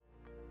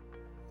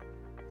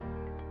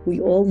we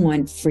all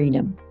want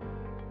freedom.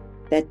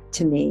 That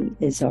to me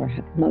is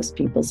most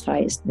people's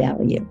highest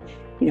value.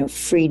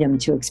 Freedom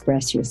to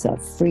express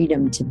yourself,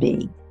 freedom to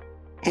be.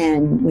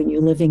 And when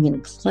you're living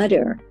in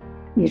clutter,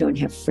 you don't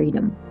have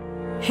freedom.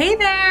 Hey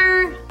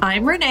there,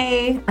 I'm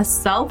Renee, a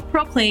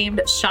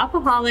self-proclaimed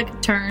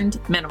shopaholic turned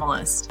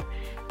minimalist.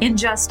 In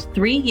just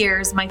 3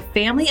 years, my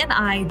family and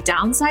I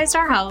downsized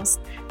our house,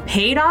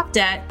 paid off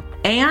debt,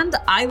 and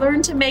I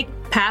learned to make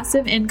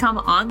passive income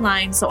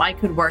online so I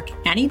could work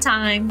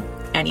anytime,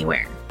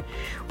 anywhere.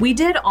 We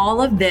did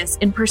all of this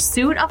in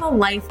pursuit of a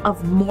life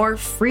of more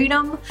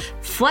freedom,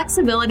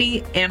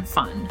 flexibility, and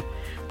fun.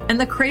 And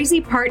the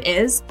crazy part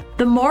is,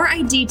 the more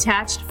I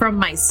detached from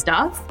my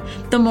stuff,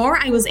 the more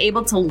I was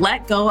able to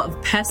let go of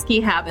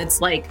pesky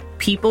habits like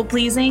people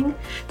pleasing,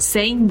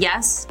 saying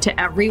yes to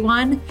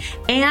everyone,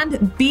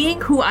 and being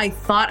who I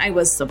thought I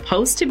was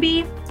supposed to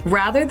be,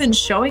 rather than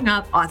showing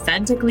up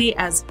authentically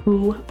as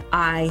who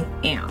I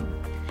am.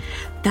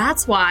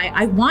 That's why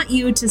I want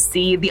you to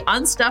see the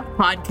Unstuffed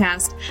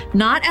podcast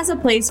not as a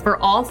place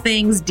for all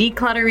things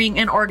decluttering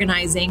and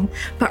organizing,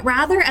 but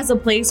rather as a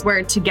place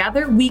where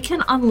together we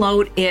can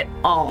unload it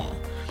all.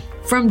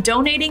 From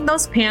donating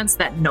those pants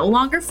that no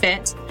longer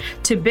fit,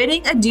 to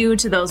bidding adieu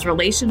to those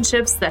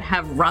relationships that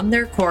have run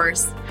their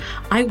course,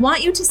 I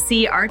want you to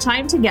see our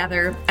time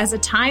together as a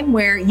time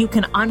where you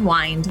can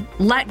unwind,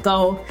 let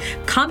go,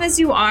 come as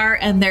you are,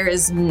 and there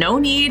is no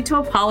need to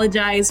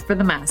apologize for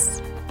the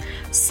mess.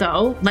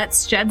 So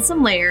let's shed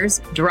some layers,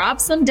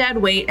 drop some dead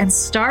weight, and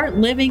start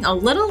living a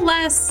little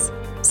less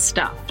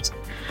stuffed.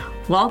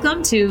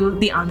 Welcome to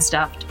the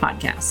Unstuffed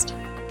podcast.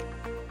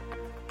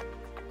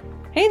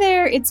 Hey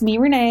there, it's me,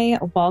 Renee.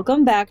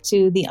 Welcome back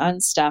to the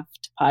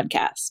Unstuffed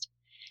podcast.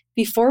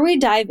 Before we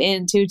dive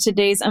into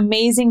today's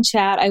amazing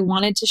chat, I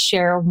wanted to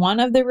share one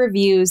of the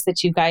reviews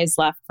that you guys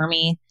left for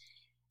me.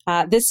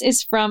 This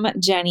is from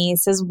Jenny. It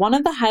says, one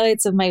of the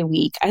highlights of my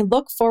week. I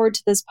look forward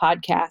to this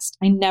podcast.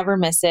 I never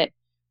miss it.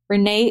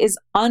 Renee is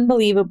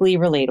unbelievably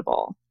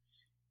relatable.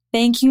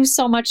 Thank you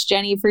so much,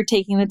 Jenny, for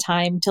taking the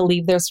time to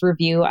leave this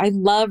review. I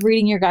love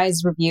reading your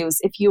guys' reviews.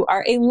 If you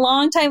are a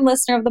longtime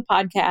listener of the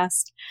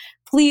podcast,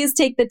 please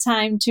take the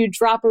time to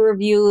drop a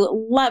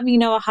review. Let me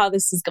know how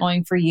this is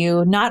going for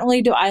you. Not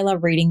only do I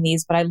love reading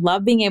these, but I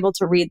love being able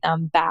to read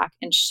them back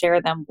and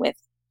share them with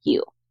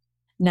you.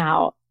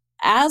 Now,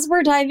 as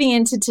we're diving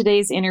into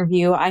today's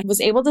interview, I was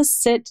able to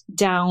sit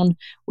down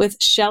with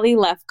Shelly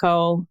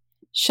Lefkoe.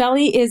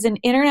 Shelly is an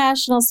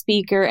international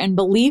speaker and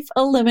belief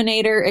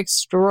eliminator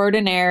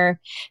extraordinaire.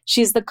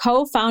 She's the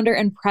co-founder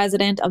and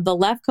president of the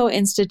Lefkoe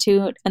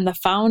Institute and the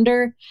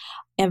founder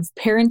of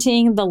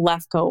Parenting the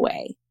Lefkoe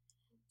Way.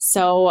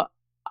 So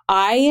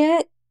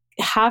I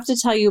have to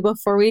tell you,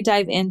 before we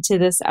dive into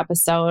this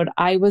episode,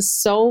 I was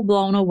so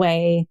blown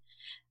away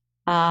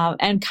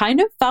and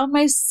kind of found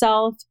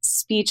myself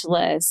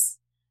speechless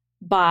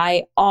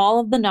by all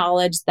of the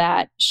knowledge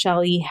that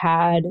Shelly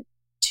had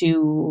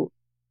to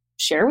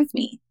share with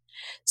me.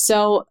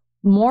 So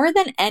more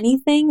than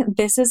anything,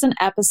 this is an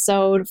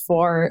episode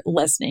for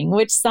listening,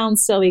 which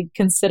sounds silly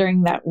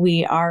considering that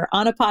we are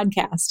on a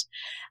podcast.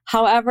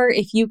 However,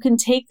 if you can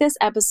take this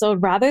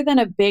episode rather than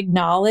a big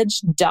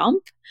knowledge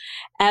dump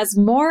as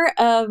more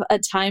of a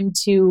time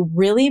to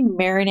really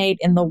marinate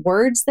in the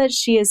words that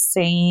she is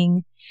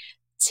saying,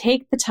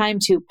 take the time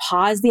to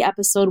pause the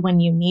episode when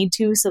you need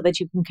to so that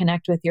you can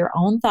connect with your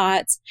own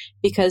thoughts,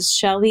 because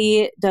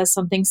Shelly does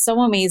something so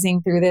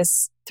amazing through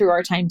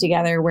our time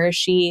together, where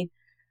she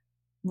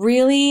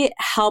really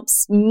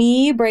helps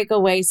me break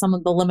away some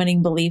of the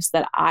limiting beliefs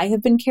that I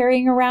have been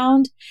carrying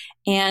around.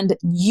 And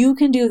you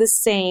can do the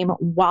same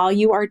while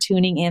you are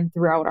tuning in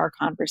throughout our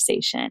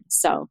conversation.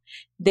 So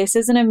this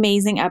is an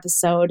amazing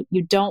episode.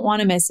 You don't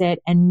want to miss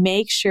it. And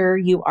make sure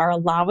you are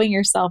allowing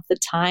yourself the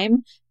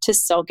time to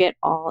soak it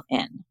all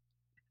in.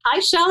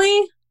 Hi,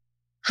 Shelly.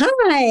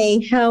 Hi,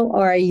 how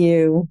are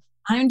you?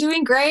 I'm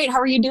doing great.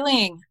 How are you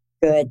doing?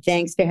 Good.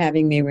 Thanks for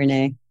having me,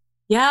 Renee.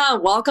 Yeah,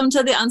 welcome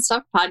to the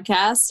Unstuck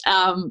podcast.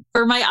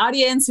 For my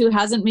audience who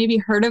hasn't maybe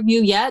heard of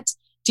you yet,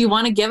 do you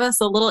want to give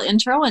us a little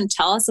intro and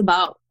tell us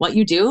about what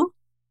you do?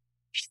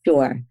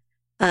 Sure.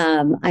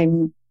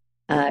 I'm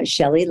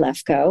Shelly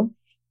Lefkoe,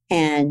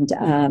 and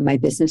my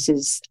business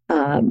is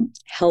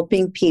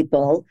helping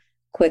people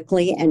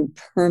quickly and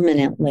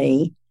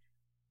permanently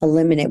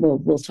eliminate.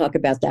 We'll talk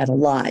about that a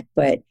lot,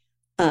 but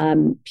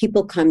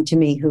people come to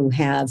me who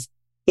have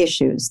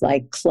issues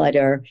like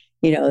clutter.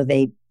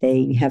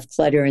 They have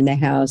clutter in the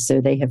house, or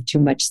they have too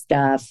much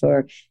stuff,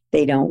 or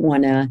they don't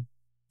want to,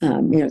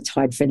 it's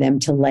hard for them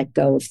to let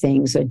go of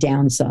things or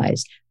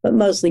downsize. But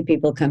mostly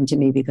people come to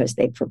me because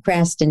they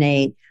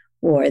procrastinate,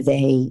 or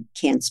they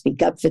can't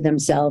speak up for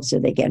themselves, or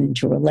they get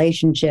into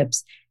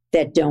relationships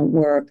that don't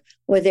work,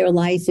 or their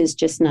life is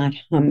just not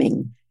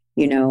humming,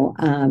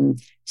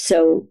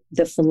 So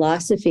the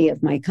philosophy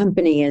of my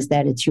company is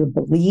that it's your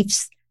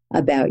beliefs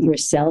about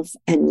yourself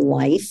and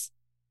life,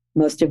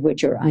 most of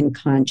which are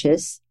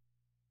unconscious,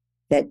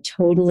 that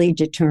totally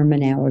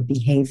determine our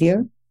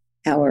behavior,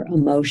 our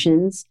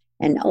emotions,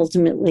 and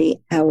ultimately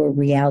our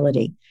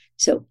reality.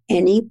 So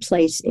any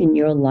place in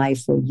your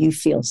life where you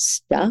feel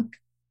stuck,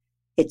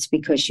 it's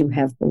because you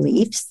have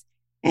beliefs.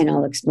 And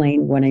I'll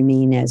explain what I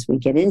mean as we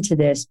get into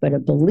this. But a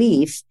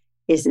belief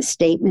is a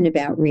statement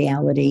about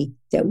reality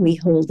that we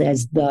hold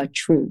as the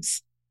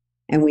truth.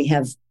 And we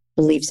have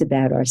beliefs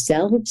about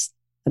ourselves,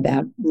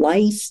 about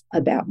life,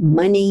 about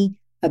money,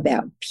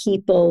 about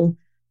people.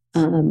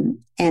 And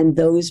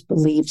those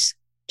beliefs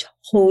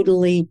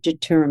totally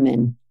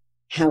determine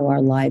how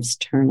our lives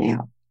turn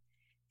out.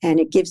 And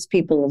it gives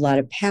people a lot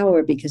of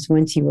power because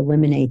once you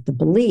eliminate the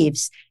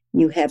beliefs,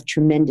 you have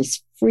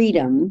tremendous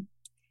freedom.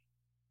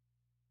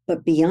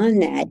 But beyond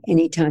that,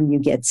 anytime you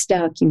get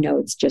stuck,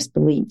 it's just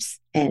beliefs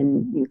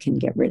and you can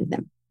get rid of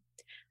them.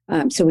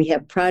 So we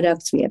have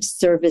products, we have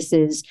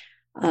services.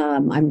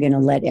 I'm going to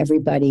let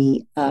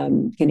everybody,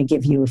 going to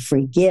give you a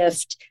free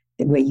gift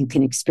where you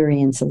can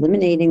experience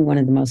eliminating one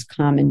of the most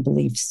common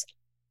beliefs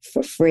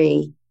for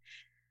free.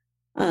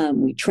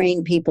 We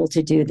train people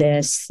to do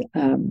this.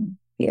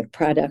 We have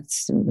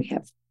products and we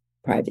have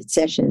private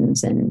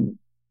sessions and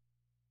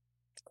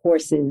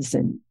courses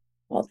and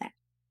all that.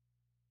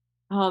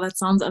 Oh, that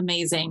sounds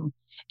amazing.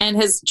 And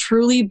has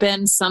truly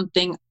been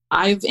something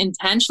I've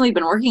intentionally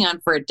been working on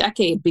for a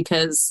decade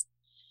because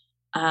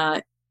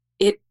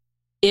it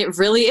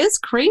really is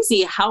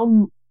crazy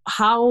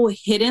how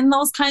hidden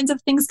those kinds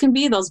of things can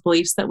be, those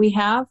beliefs that we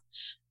have.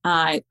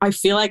 I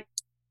feel like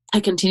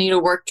I continue to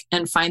work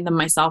and find them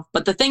myself.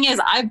 But the thing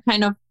is, I've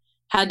kind of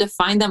had to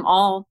find them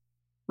all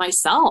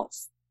myself.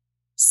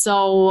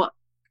 So,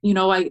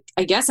 I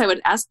guess I would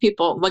ask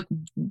people, like,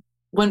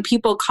 when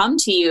people come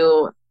to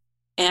you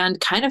and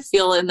kind of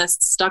feel in this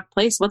stuck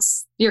place,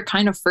 what's your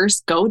kind of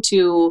first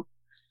go-to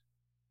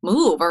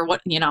move or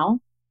what,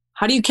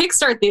 how do you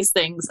kickstart these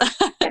things?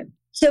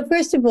 So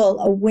first of all,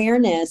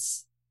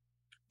 awareness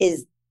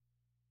is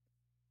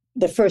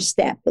the first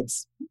step.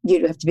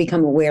 You have to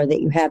become aware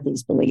that you have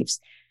these beliefs.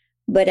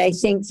 But I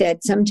think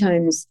that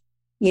sometimes,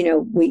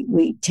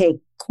 we take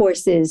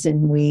courses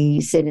and we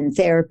sit in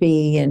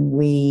therapy and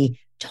we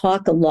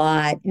talk a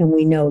lot and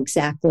we know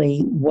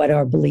exactly what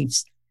our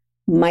beliefs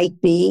might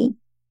be,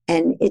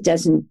 and it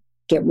doesn't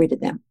get rid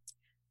of them.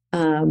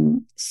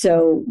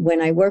 So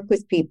when I work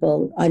with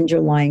people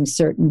underlying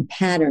certain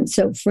patterns,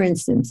 so for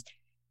instance,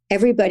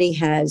 everybody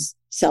has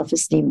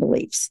self-esteem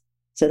beliefs.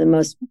 So the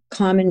most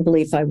common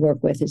belief I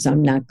work with is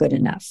I'm not good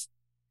enough.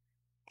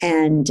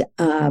 And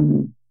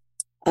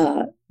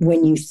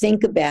when you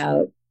think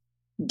about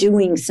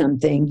doing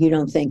something, you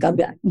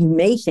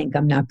may think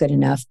I'm not good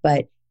enough,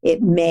 but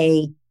it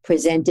may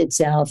present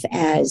itself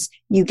as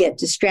you get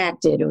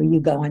distracted or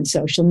you go on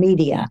social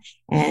media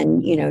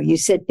and, you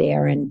sit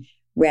there and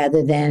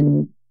rather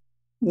than,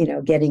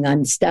 getting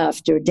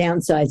unstuffed or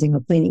downsizing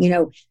or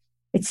cleaning,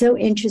 it's so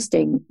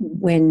interesting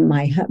when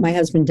my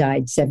husband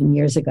died 7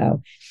 years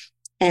ago.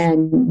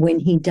 And when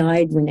he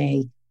died,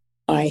 Renee,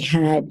 I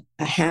had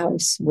a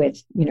house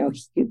with,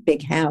 a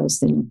big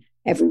house and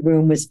every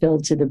room was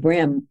filled to the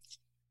brim.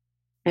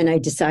 And I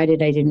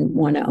decided I didn't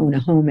want to own a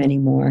home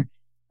anymore.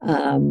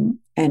 And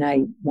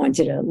I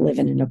wanted to live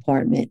in an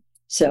apartment.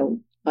 So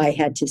I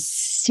had to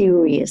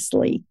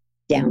seriously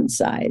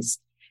downsize.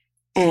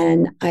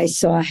 And I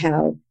saw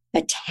how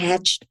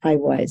attached I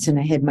was. And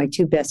I had my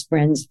two best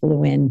friends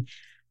flew in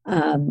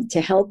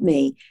to help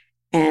me.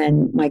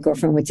 And my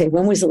girlfriend would say,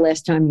 when was the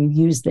last time you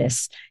used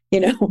this?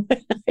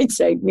 I'd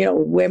say,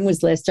 when was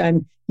the last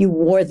time you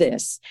wore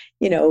this?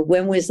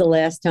 When was the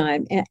last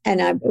time?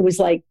 And it was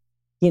like,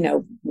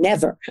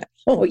 never.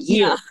 Oh,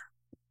 year. Yeah.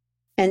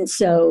 And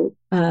so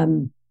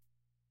I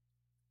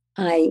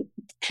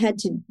had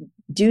to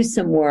do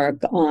some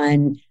work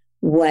on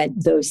what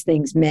those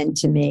things meant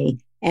to me.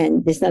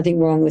 And there's nothing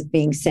wrong with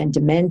being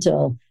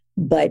sentimental,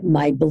 but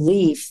my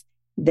belief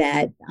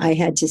that I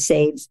had to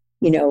save,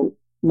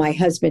 my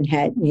husband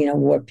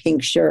wore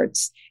pink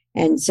shirts.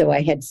 And so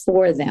I had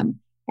 4 of them.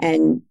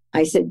 And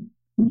I said,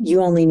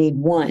 you only need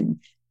 1.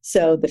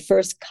 So the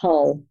first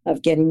cull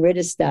of getting rid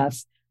of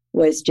stuff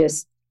was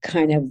just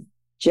kind of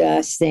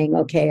just saying,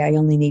 okay, I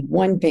only need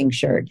 1 pink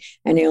shirt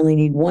and I only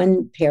need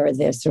 1 pair of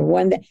this or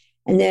one that,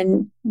 and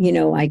then,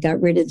 I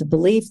got rid of the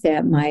belief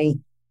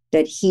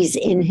that he's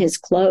in his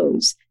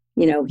clothes.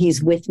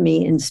 He's with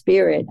me in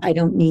spirit. I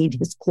don't need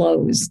his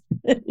clothes.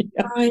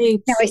 Right.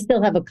 Now I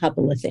still have a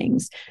couple of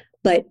things,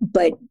 but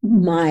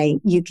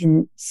you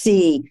can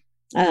see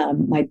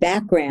my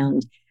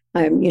background.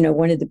 I'm,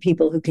 one of the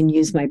people who can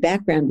use my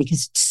background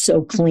because it's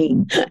so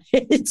clean.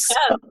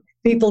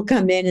 People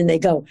come in and they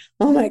go,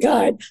 oh my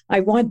God, I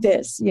want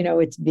this.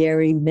 It's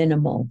very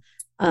minimal.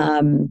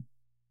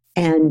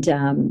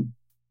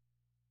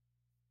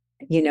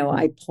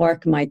 I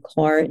park my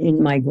car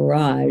in my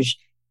garage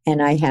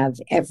and I have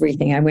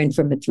everything. I went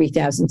from a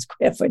 3,000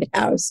 square foot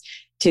house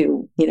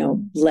to,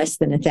 less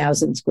than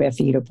 1,000 square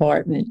feet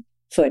apartment.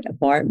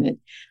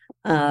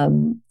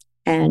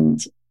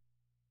 And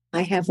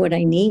I have what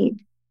I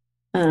need.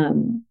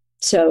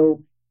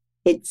 So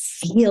it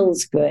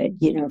feels good,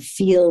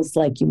 feels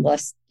like you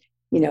lost,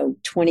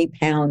 20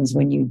 pounds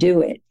when you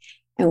do it.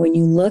 And when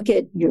you look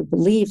at your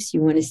beliefs,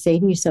 you want to say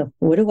to yourself,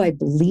 what do I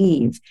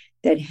believe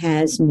that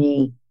has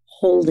me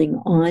holding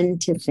on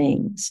to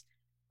things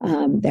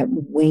that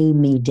weigh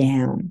me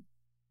down,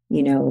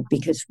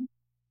 because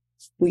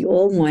we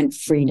all want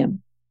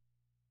freedom.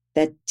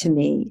 That to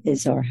me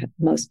is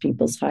most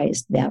people's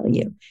highest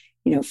value,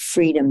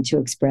 freedom to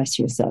express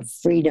yourself,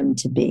 freedom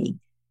to be.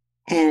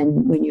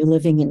 And when you're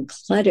living in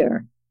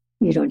clutter,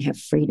 you don't have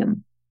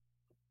freedom.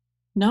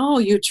 No,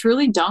 you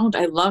truly don't.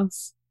 I love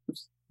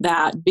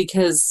that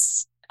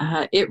because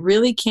it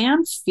really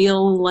can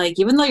feel like,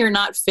 even though you're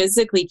not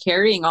physically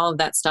carrying all of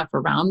that stuff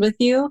around with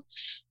you,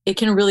 it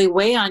can really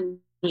weigh on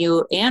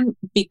you. And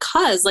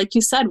because, like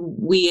you said,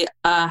 we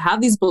have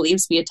these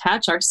beliefs, we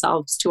attach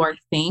ourselves to our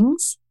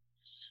things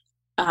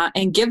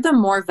and give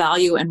them more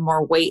value and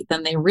more weight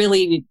than they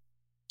really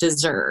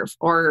deserve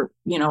or,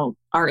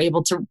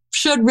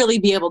 should really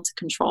be able to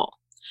control.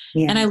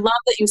 Yeah. And I love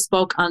that you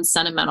spoke on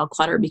sentimental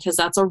clutter because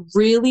that's a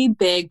really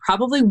big,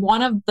 probably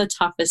one of the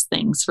toughest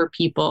things for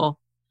people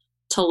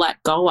to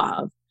let go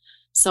of.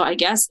 So I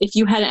guess if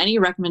you had any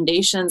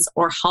recommendations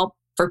or help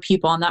for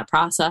people in that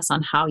process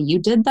on how you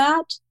did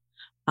that,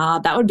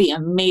 that would be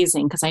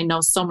amazing because I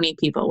know so many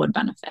people would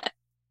benefit.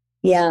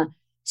 Yeah.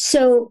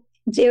 So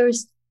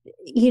there's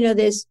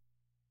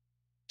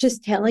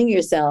just telling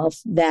yourself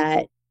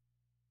that,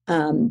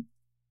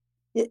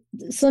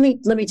 so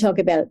let me talk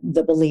about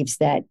the beliefs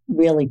that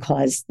really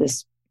cause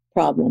this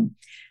problem.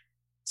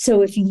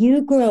 So if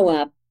you grow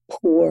up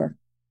poor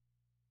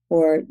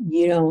or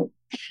you don't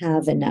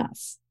have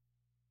enough,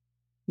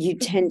 you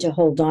tend to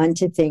hold on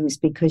to things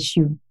because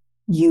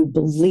you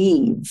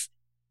believe,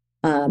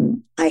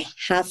 I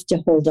have to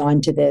hold on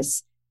to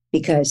this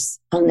because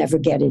I'll never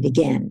get it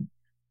again.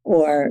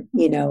 Or,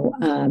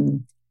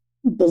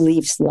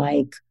 beliefs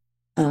like,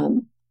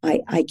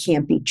 I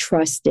can't be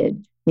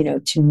trusted,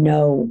 to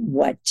know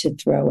what to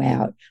throw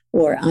out,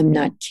 or I'm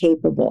not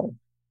capable,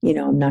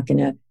 I'm not going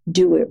to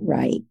do it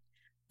right.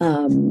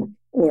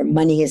 Or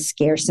money is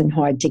scarce and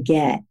hard to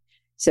get.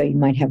 So you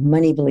might have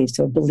money beliefs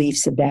or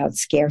beliefs about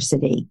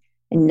scarcity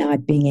and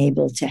not being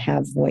able to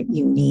have what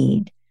you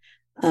need.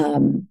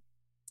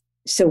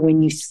 So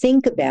when you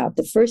think about,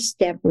 the first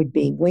step would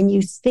be when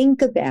you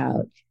think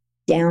about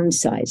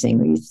downsizing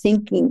or you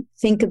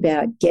think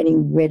about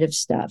getting rid of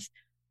stuff,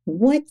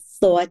 what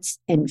thoughts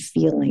and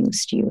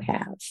feelings do you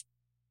have?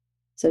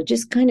 So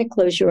just kind of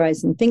close your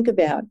eyes and think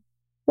about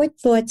what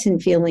thoughts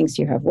and feelings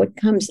you have, what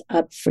comes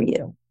up for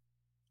you.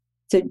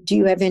 So do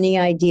you have any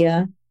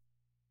idea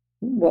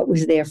what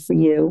was there for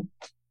you?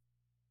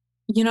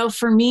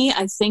 For me,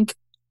 I think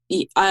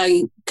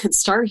I could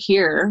start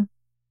here.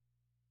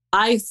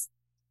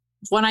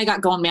 When I got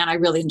going, man, I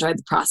really enjoyed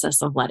the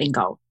process of letting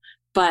go.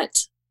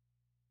 But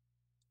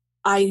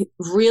I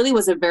really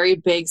was a very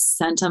big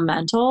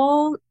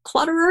sentimental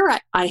clutterer.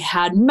 I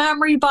had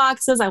memory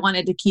boxes. I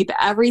wanted to keep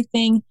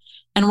everything.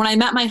 And when I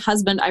met my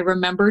husband, I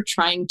remember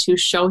trying to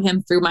show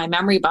him through my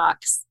memory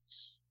box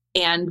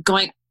and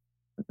going,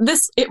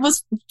 it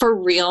was for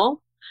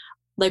real,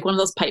 like one of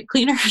those pipe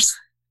cleaners.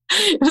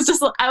 It was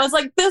just, I was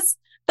like this,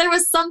 there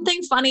was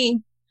something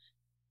funny,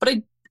 but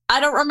I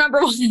don't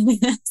remember what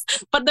it is.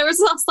 But there was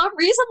some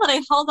reason that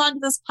I held on to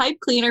this pipe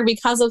cleaner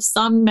because of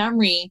some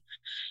memory.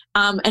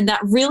 And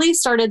that really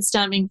started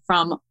stemming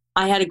from,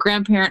 I had a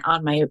grandparent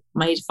on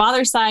my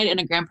father's side and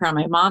a grandparent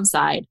on my mom's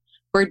side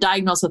who were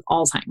diagnosed with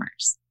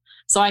Alzheimer's.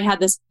 So I had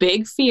this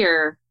big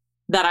fear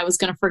that I was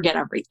going to forget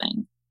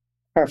everything.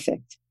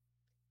 Perfect.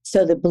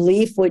 So the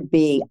belief would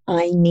be,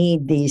 I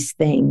need these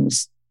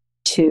things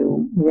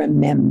to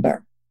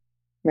remember,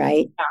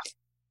 right? Yeah.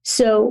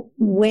 So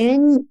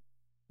when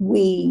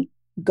we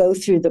go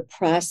through the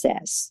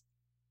process,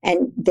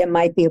 and there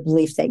might be a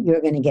belief that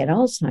you're going to get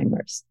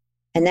Alzheimer's,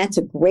 and that's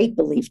a great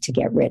belief to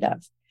get rid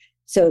of.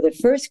 So the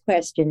first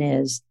question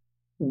is,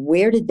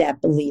 where did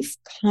that belief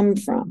come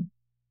from?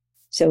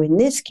 So in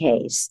this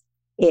case,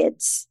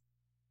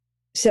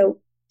 so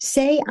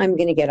say I'm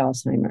going to get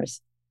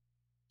Alzheimer's.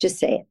 Just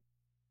say it.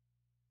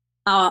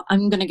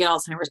 I'm going to get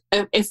Alzheimer's.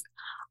 If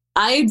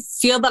I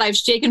feel that I've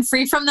shaken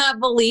free from that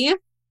belief,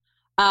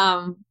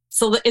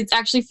 so that it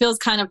actually feels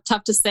kind of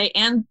tough to say,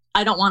 and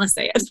I don't want to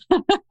say it.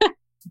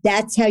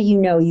 That's how you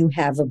know you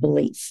have a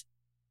belief.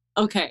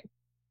 Okay.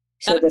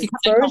 So the because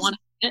I don't want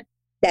to say it?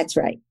 That's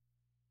right.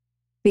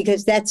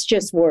 Because that's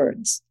just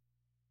words.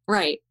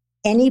 Right.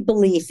 Any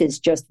belief is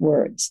just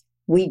words.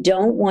 We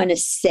don't want to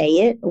say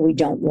it, or we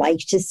don't like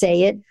to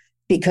say it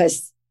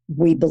because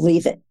we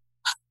believe it.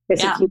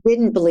 Because if you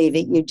didn't believe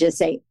it, you'd just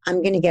say,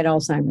 I'm going to get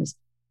Alzheimer's.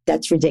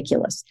 That's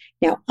ridiculous.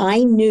 Now,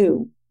 I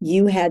knew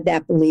you had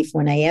that belief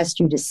when I asked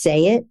you to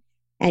say it,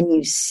 and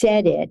you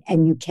said it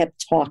and you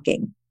kept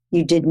talking.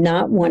 You did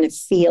not want to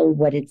feel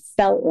what it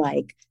felt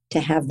like to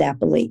have that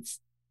belief.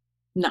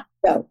 No.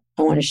 So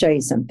I want to show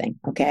you something.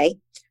 Okay.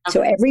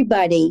 So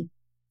everybody,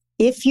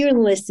 if you're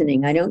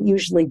listening, I don't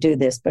usually do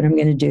this, but I'm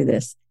going to do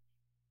this.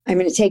 I'm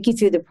going to take you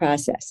through the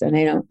process. And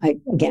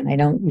I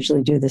don't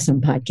usually do this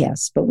on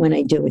podcasts, but when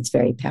I do, it's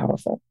very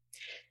powerful.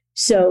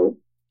 So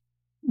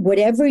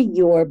whatever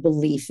your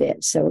belief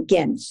is. So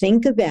again,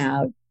 think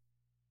about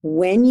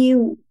when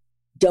you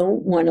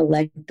don't want to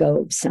let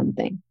go of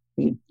something.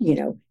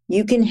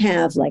 You can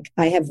have, like,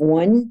 I have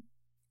one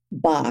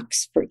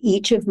box for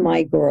each of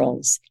my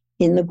girls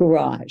in the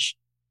garage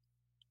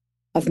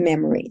of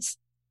memories.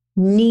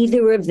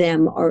 Neither of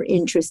them are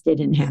interested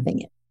in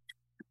having it.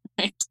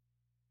 Right.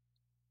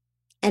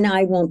 And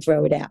I won't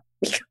throw it out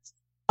because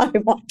I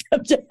want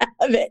them to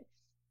have it.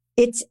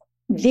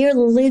 They're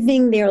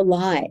living their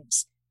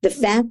lives. The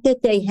fact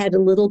that they had a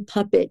little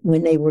puppet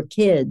when they were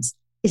kids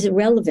is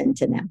irrelevant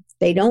to them.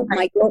 They don't,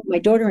 Right. my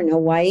daughter in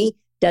Hawaii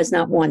does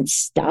not want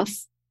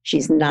stuff.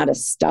 She's not a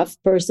stuff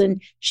person.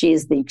 She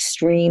is the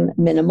extreme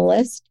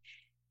minimalist.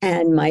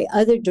 And my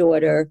other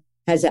daughter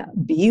has a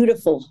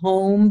beautiful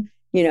home,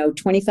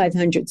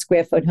 2,500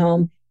 square foot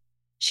home.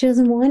 She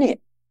doesn't want it.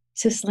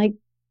 It's just like,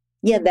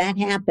 yeah, that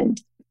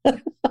happened.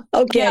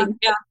 Okay.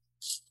 Yeah.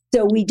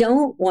 So we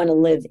don't want to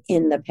live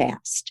in the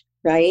past,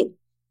 right?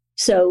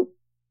 So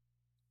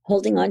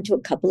holding on to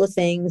a couple of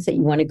things that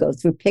you want to go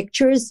through.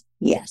 Pictures,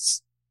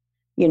 yes.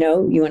 You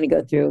want to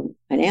go through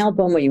an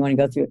album, or you want to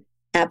go through,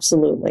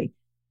 absolutely.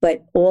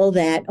 But all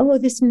that,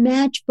 this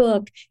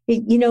matchbook,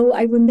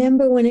 I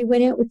remember when I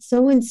went out with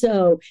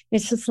so-and-so.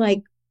 It's just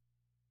like,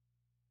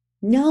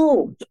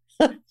 no.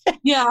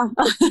 Yeah.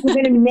 You're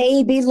going to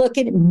maybe look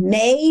at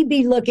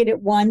it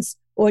once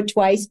or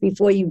twice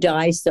before you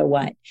die. So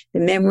what? The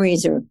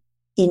memories are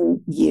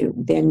in you.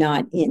 They're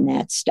not in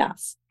that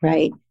stuff,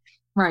 right?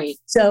 Right.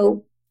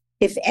 So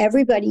if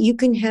you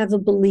can have a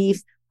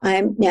belief.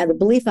 The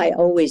belief I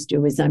always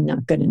do is I'm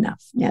not good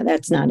enough. Now,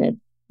 that's not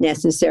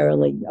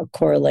necessarily a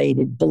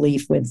correlated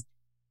belief with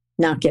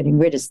not getting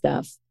rid of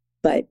stuff,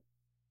 but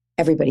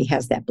everybody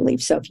has that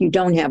belief. So if you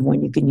don't have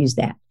one, you can use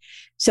that.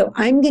 So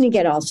I'm going to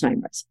get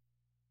Alzheimer's.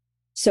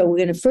 So we're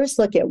going to first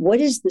look at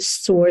what is the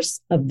source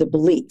of the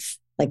belief?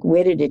 Like,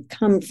 where did it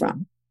come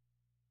from?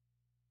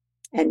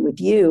 And with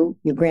you,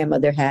 your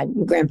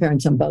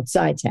grandparents on both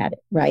sides had it,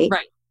 right?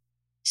 Right.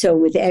 So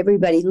with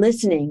everybody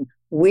listening,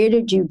 where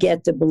did you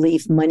get the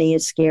belief money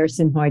is scarce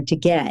and hard to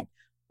get?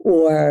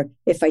 Or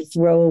if I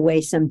throw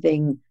away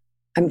something,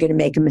 I'm going to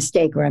make a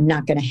mistake, or I'm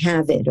not going to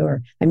have it,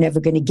 or I'm never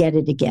going to get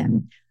it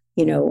again.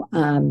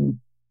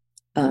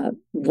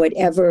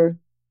 Whatever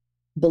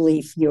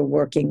belief you're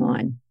working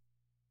on,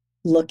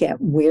 look at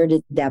where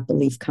did that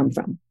belief come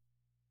from.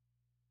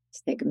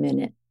 Let's take a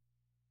minute.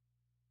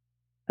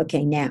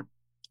 Okay, now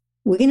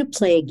we're going to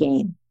play a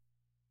game,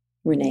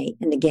 Renee,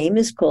 and the game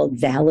is called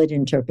Valid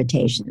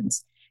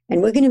Interpretations.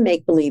 And we're going to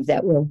make believe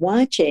that we're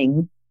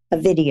watching a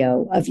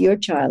video of your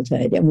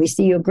childhood and we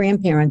see your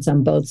grandparents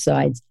on both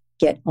sides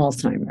get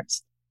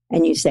Alzheimer's.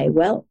 And you say,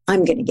 well,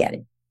 I'm going to get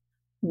it.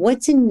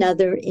 What's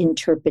another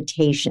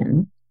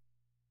interpretation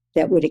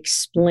that would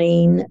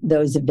explain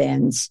those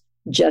events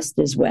just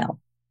as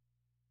well?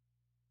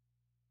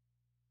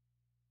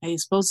 I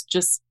suppose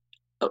just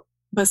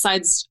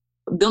besides,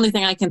 the only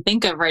thing I can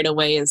think of right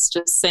away is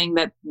just saying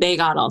that they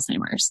got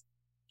Alzheimer's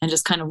and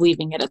just kind of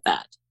leaving it at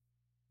that.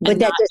 But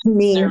that doesn't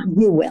mean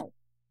you will.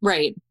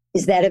 Right.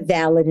 Is that a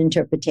valid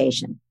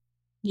interpretation?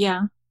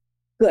 Yeah.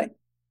 Good.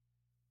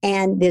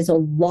 And there's a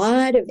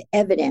lot of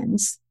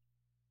evidence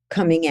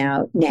coming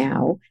out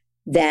now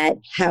that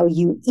how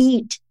you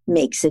eat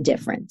makes a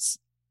difference.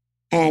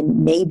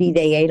 And maybe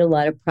they ate a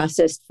lot of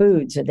processed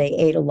foods, or they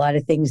ate a lot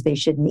of things they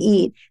shouldn't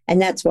eat. And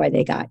that's why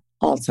they got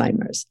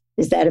Alzheimer's.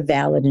 Is that a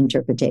valid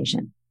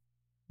interpretation?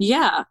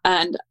 Yeah.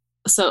 And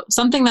so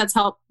something that's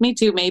helped me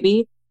too,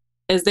 maybe,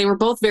 is they were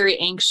both very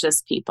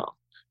anxious people.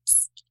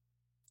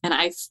 And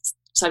I've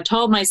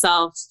told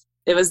myself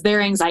it was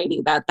their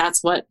anxiety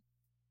that's what.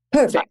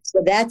 Perfect.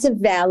 So that's a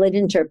valid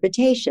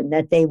interpretation,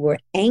 that they were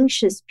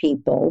anxious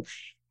people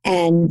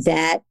and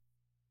that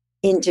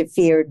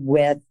interfered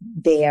with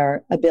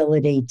their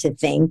ability to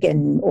think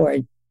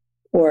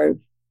or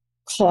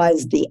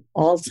caused the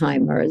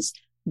Alzheimer's.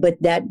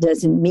 But that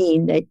doesn't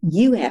mean that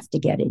you have to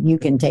get it. You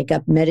can take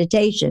up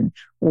meditation,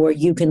 or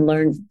you can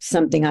learn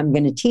something I'm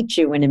going to teach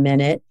you in a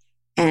minute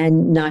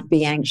and not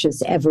be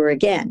anxious ever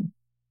again.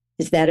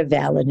 Is that a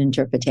valid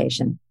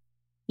interpretation?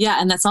 Yeah,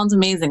 and that sounds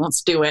amazing.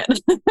 Let's do it.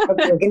 Okay,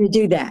 we're going to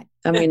do that.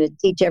 I'm going to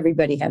teach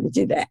everybody how to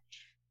do that.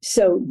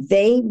 So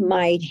they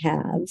might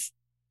have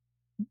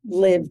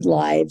lived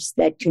lives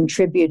that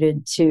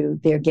contributed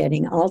to their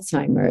getting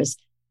Alzheimer's,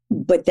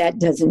 but that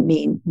doesn't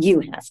mean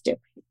you have to.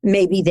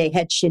 Maybe they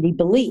had shitty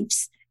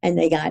beliefs and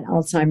they got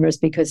Alzheimer's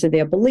because of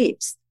their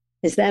beliefs.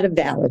 Is that a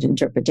valid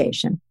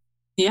interpretation?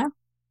 Yeah.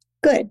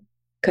 Good.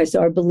 Because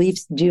our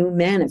beliefs do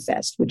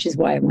manifest, which is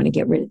why I want to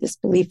get rid of this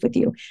belief with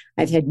you.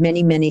 I've had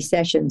many, many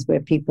sessions where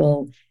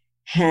people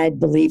had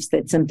beliefs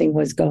that something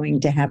was going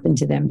to happen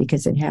to them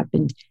because it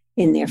happened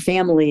in their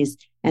families,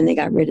 and they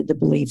got rid of the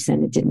beliefs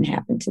and it didn't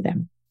happen to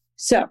them.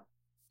 So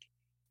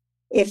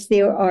if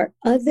there are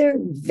other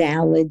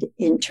valid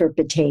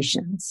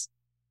interpretations,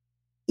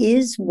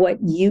 is what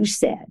you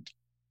said,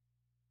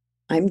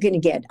 I'm going to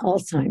get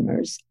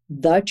Alzheimer's,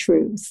 the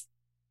truth,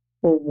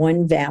 or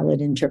one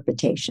valid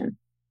interpretation?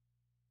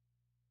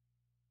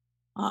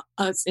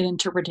 It's an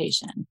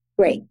interpretation.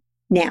 Great.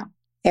 Now,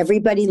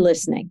 everybody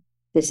listening,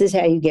 this is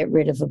how you get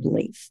rid of a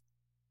belief.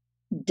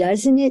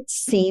 Doesn't it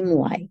seem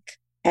like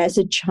as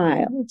a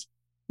child,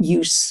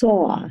 you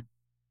saw,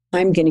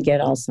 I'm going to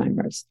get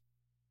Alzheimer's?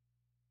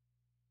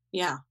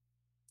 Yeah.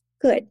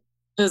 Good.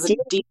 It was a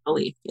deep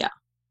belief. Yeah.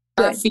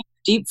 Good.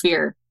 Deep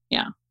fear.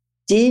 Yeah.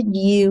 Did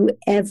you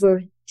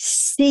ever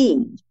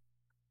see,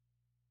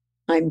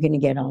 I'm going to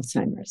get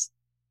Alzheimer's?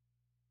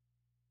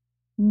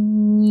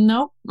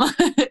 Nope.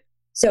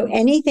 So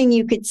anything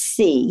you could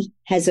see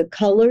has a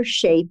color,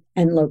 shape,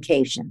 and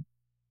location,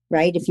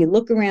 right? If you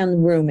look around the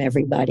room,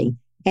 everybody,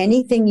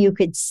 anything you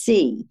could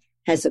see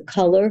has a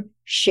color,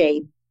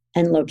 shape,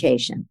 and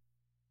location,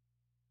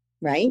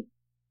 right?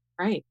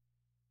 Right.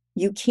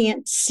 You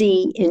can't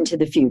see into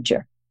the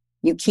future.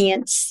 You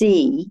can't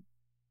see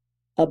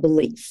a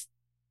belief.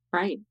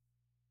 Right.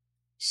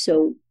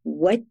 So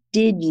what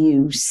did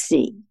you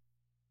see?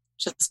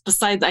 Just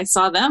besides, I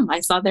saw them. I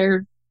saw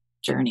their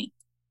journey.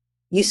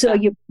 You saw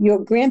your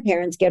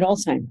grandparents get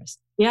Alzheimer's.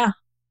 Yeah.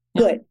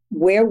 Good.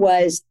 Where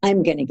was,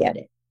 I'm going to get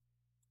it?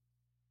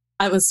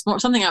 I was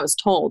something I was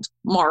told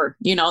more,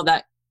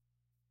 that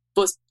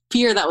was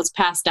fear that was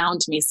passed down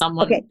to me.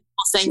 Someone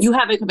saying, you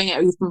have it coming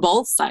at you from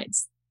both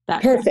sides.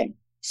 Perfect.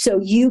 So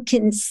you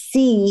can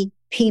see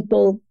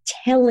people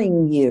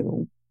telling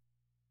you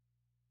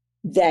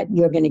that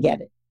you're going to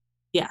get it.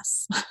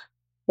 Yes.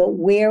 But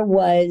where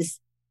was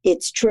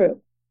it's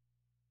true?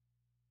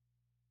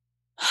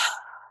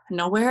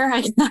 Nowhere,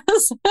 I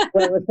guess.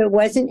 Well, if it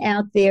wasn't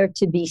out there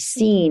to be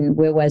seen,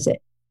 where was it?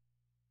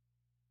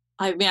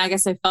 I mean, I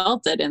guess I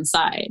felt it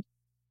inside.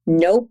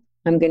 Nope.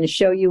 I'm going to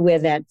show you where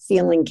that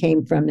feeling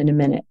came from in a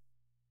minute.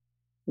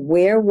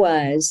 Where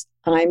was,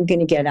 I'm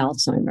going to get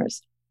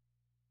Alzheimer's?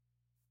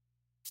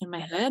 In my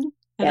head?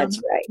 That's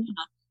right. Yeah.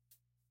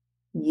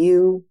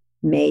 You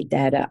made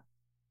that up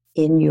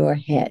in your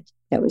head.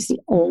 That was the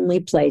only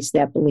place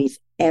that belief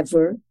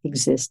ever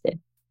existed.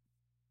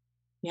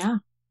 Yeah.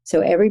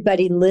 So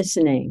everybody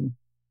listening,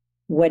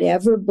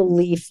 whatever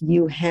belief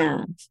you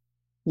have,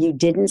 you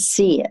didn't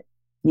see it.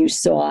 You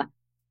saw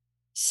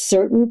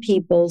certain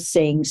people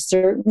saying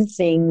certain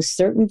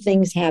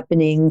things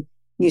happening.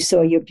 You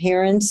saw your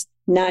parents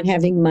not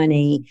having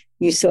money.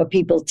 You saw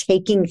people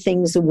taking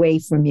things away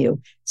from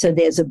you. So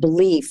there's a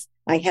belief,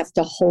 I have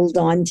to hold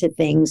on to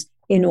things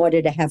in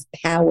order to have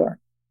power.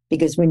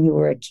 Because when you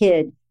were a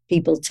kid,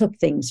 people took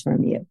things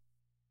from you.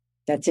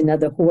 That's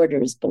another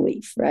hoarder's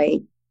belief,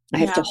 right? I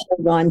have to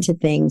hold on to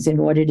things in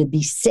order to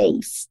be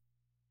safe.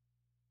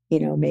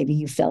 Maybe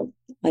you felt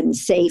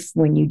unsafe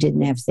when you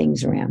didn't have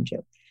things around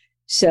you.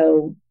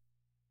 So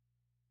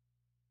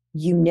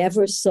you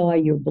never saw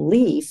your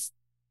belief.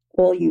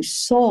 All you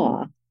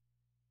saw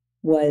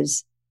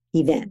was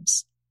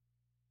events.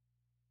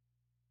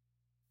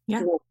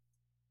 Yeah.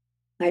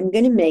 I'm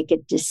going to make a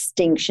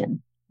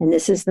distinction, and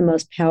this is the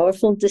most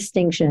powerful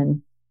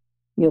distinction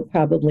you'll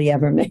probably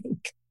ever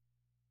make.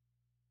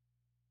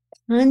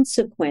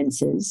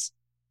 Consequences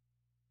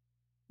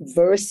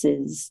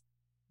versus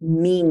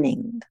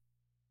meaning.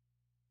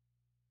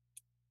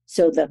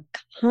 So the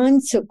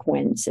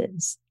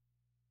consequences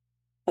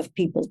of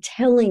people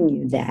telling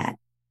you that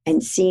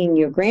and seeing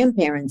your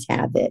grandparents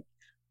have it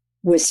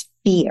was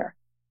fear,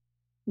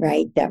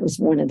 right? That was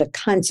one of the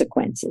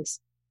consequences.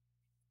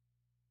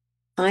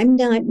 I'm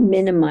not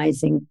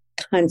minimizing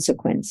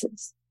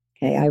consequences.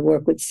 Okay. I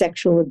work with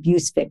sexual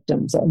abuse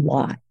victims a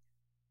lot.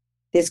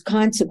 There's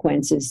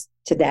consequences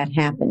to that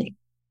happening.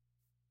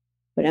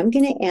 But I'm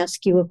going to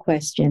ask you a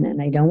question,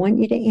 and I don't want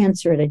you to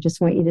answer it. I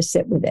just want you to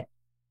sit with it.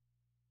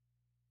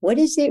 What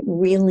does it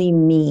really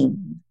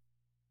mean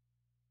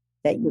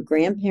that your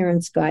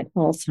grandparents got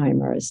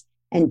Alzheimer's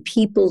and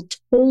people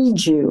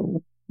told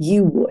you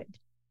you would?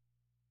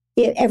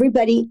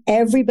 Everybody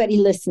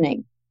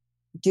listening,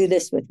 do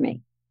this with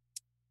me.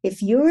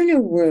 If you're in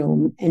a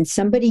room and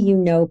somebody you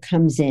know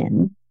comes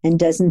in and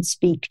doesn't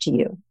speak to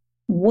you,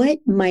 what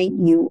might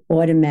you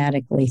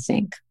automatically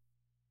think?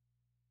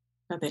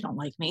 That they don't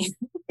like me.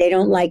 They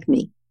don't like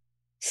me.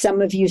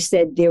 Some of you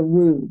said they're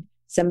rude.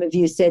 Some of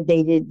you said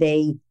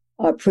they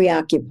are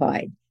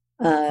preoccupied.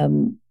 I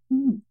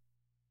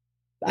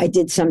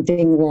did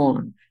something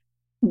wrong.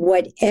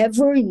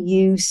 Whatever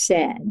you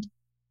said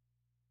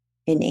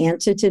in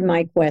answer to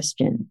my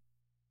question,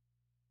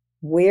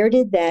 where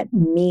did that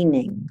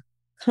meaning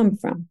come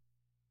from?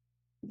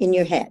 In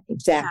your head,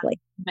 exactly.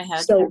 Yeah, my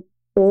head. So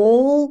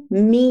all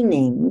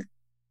meaning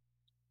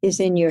is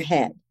in your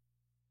head.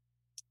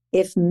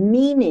 If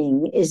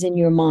meaning is in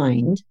your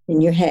mind, in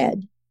your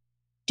head,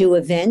 do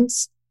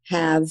events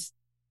have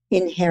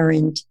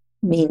inherent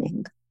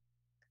meaning?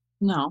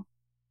 No.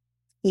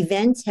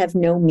 Events have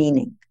no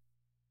meaning.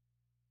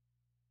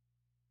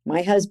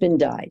 My husband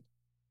died.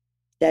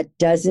 That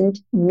doesn't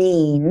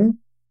mean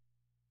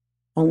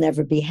I'll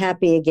never be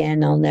happy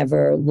again. I'll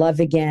never love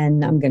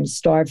again. I'm going to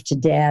starve to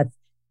death.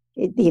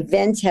 The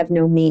events have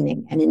no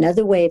meaning. And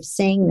another way of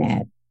saying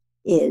that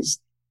is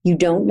you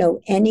don't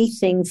know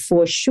anything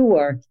for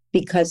sure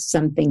because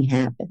something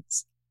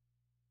happens.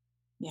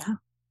 Yeah.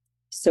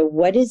 So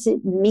what does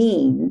it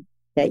mean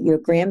that your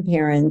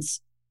grandparents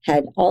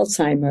had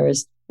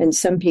Alzheimer's and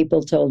some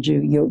people told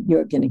you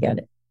you're going to get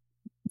it?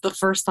 The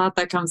first thought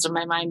that comes to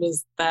my mind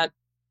is that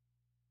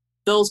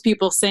those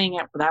people saying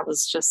it, that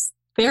was just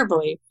their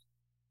belief.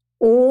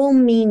 All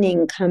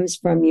meaning comes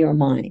from your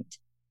mind.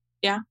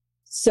 Yeah.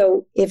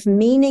 So if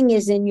meaning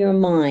is in your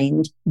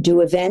mind,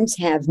 do events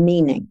have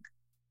meaning?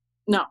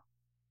 No.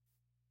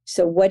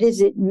 So what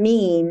does it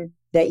mean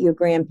that your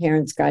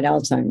grandparents got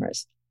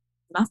Alzheimer's?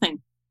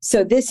 Nothing.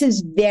 So this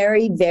is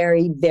very,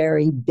 very,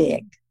 very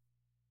big.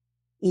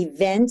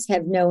 Events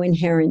have no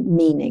inherent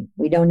meaning.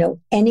 We don't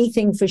know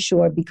anything for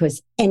sure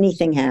because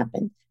anything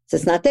happened. So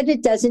it's not that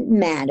it doesn't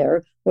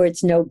matter or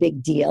it's no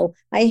big deal.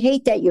 I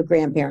hate that your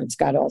grandparents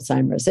got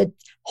Alzheimer's. It's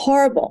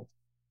horrible,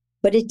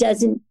 but it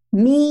doesn't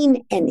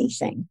mean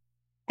anything.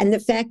 And the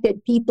fact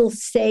that people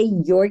say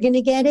you're going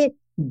to get it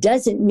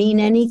doesn't mean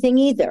anything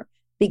either.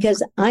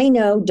 Because I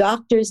know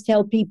doctors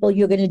tell people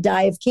you're going to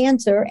die of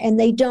cancer and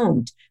they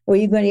don't, or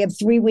you're going to have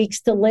 3 weeks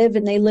to live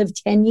and they live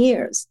 10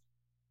 years.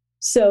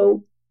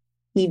 So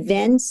the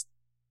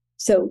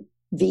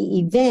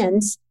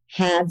events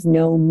have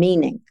no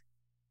meaning.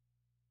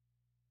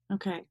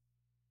 Okay.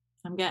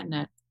 I'm getting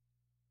it.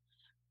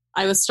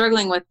 I was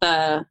struggling with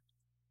the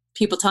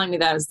people telling me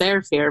that was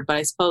their fear, but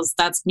I suppose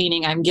that's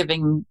meaning I'm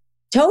giving.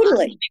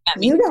 Totally.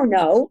 You don't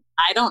know.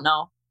 I don't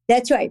know.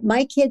 That's right.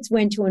 My kids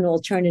went to an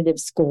alternative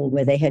school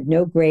where they had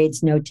no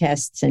grades, no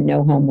tests, and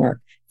no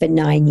homework for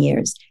 9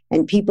 years.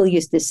 And people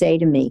used to say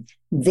to me,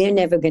 they're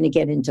never going to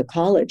get into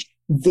college.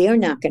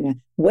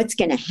 What's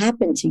going to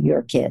happen to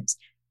your kids?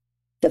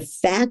 The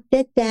fact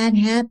that that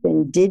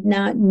happened did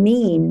not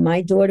mean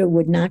my daughter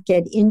would not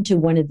get into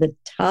one of the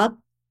top,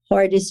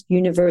 hardest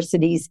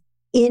universities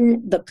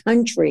in the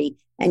country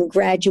and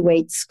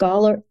graduate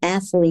Scholar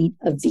Athlete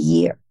of the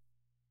Year.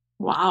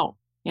 Wow.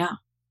 Yeah.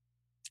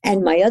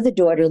 And my other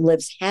daughter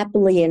lives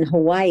happily in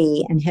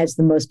Hawaii and has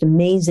the most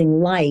amazing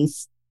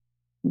life.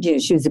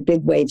 She was a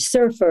big wave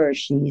surfer.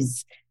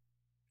 She's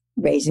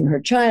raising her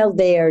child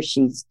there.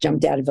 She's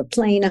jumped out of a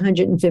plane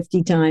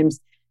 150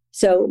 times.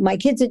 So my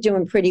kids are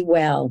doing pretty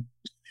well.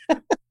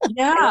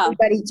 Yeah.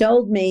 Everybody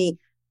told me,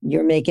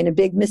 you're making a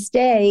big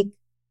mistake.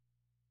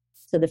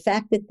 So the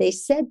fact that they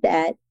said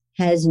that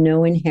has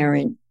no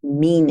inherent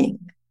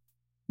meaning.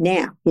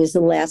 Now, here's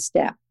the last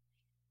step.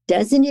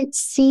 Doesn't it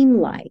seem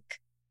like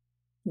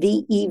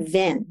the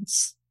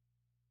events,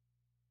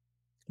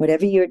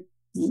 whatever you're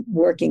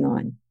working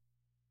on,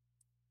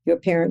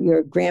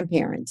 your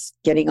grandparents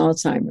getting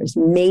Alzheimer's,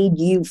 made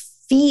you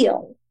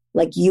feel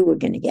like you were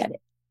going to get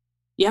it?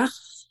 Yeah.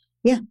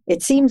 Yeah.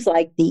 It seems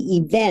like the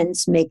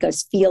events make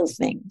us feel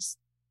things.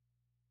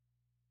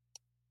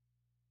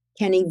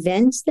 Can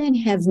events that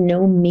have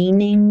no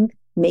meaning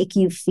make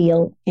you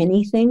feel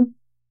anything?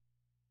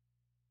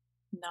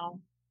 No.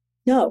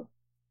 No.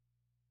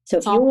 So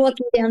if you're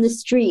walking down the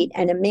street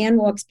and a man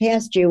walks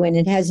past you and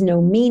it has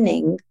no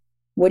meaning,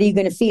 what are you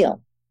going to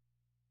feel?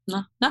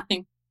 No,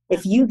 nothing.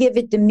 If you give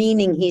it the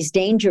meaning he's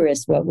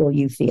dangerous, what will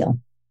you feel?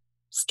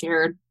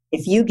 Scared.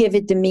 If you give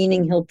it the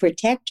meaning he'll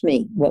protect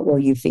me, what will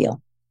you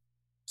feel?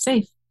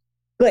 Safe.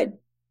 Good.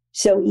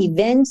 So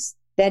events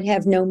that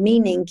have no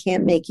meaning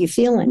can't make you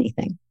feel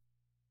anything.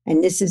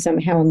 And this is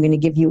how I'm going to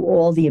give you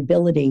all the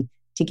ability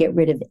to get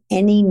rid of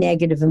any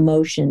negative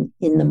emotion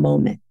in the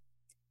moment.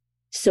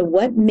 So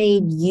what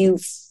made you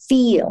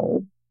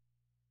feel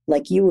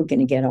like you were going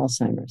to get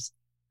Alzheimer's?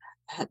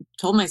 I had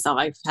told myself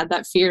I've had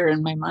that fear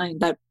in my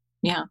mind.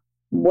 Yeah.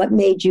 What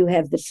made you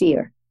have the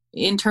fear?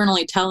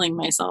 Internally telling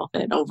myself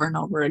it over and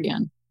over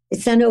again.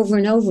 It's not over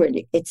and over.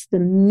 It's the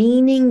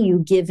meaning you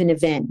give an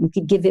event. You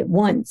could give it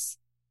once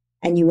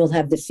and you will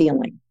have the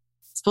feeling.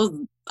 I suppose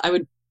I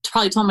would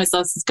probably tell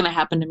myself it's going to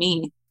happen to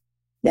me.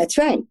 That's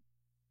right.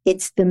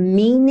 It's the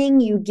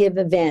meaning you give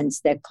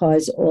events that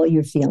cause all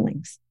your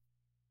feelings.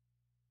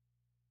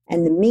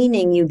 And the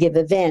meaning you give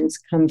events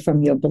come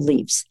from your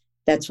beliefs.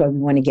 That's why we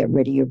want to get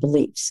rid of your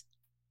beliefs.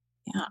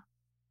 Yeah.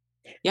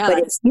 Yeah. But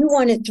if you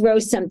want to throw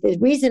something, the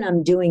reason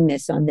I'm doing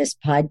this on this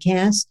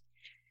podcast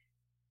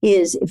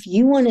is if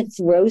you want to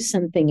throw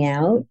something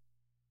out,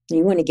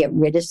 you want to get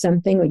rid of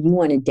something, or you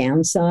want to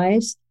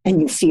downsize and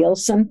you feel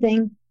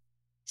something,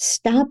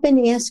 stop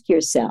and ask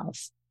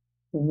yourself,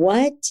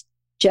 what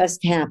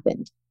just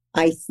happened?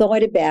 I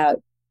thought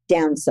about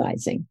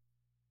downsizing.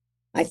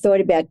 I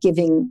thought about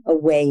giving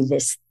away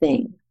this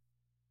thing.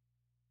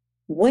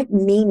 What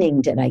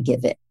meaning did I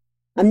give it?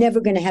 I'm never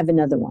going to have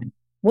another one.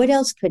 What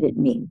else could it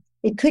mean?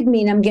 It could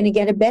mean I'm going to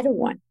get a better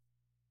one.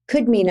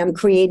 Could mean I'm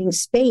creating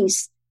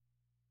space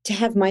to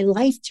have my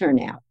life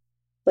turn out.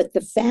 But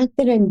the fact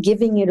that I'm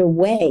giving it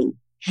away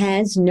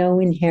has no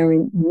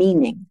inherent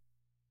meaning.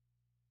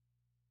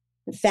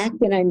 The fact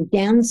that I'm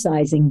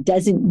downsizing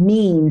doesn't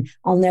mean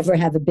I'll never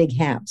have a big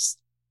house.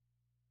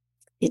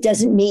 It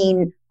doesn't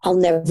mean I'll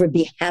never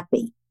be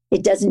happy.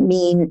 It doesn't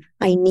mean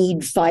I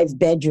need 5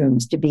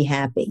 bedrooms to be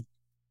happy.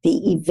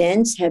 The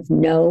events have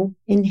no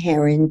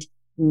inherent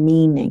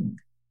meaning.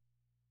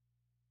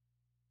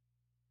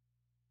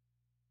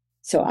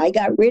 So I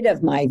got rid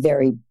of my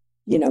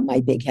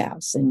my big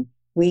house, and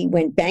we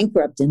went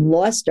bankrupt and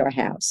lost our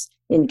house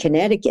in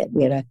Connecticut.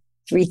 We had a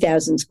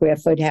 3,000 square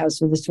foot house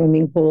with a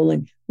swimming pool,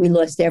 and we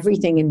lost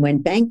everything and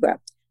went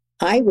bankrupt.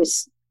 I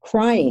was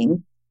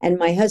crying And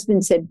my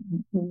husband said,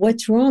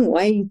 "What's wrong?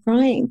 Why are you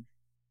crying?"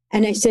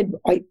 And I said,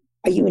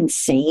 are you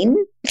insane?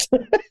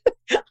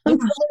 I'm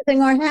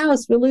losing our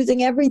house. We're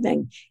losing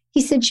everything.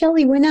 He said,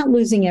 "Shelly, we're not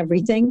losing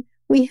everything.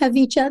 We have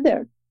each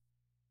other."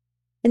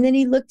 And then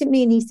he looked at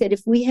me and he said,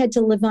 "If we had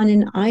to live on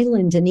an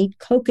island and eat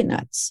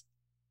coconuts,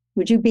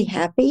 would you be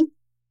happy?"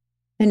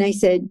 And I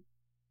said,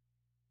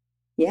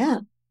 "Yeah."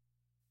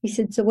 He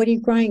said, "So what are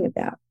you crying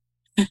about?"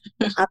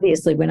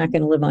 Obviously, we're not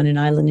going to live on an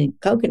island and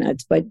eat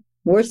coconuts, but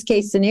worst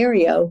case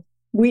scenario,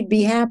 we'd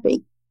be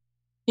happy.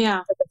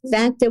 Yeah. But the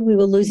fact that we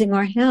were losing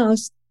our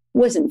house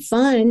wasn't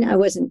fun.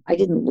 I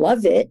didn't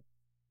love it,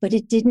 but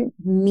it didn't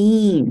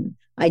mean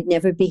I'd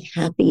never be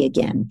happy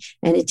again.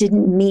 And it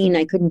didn't mean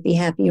I couldn't be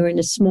happier in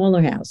a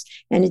smaller house.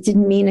 And it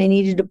didn't mean I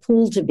needed a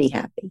pool to be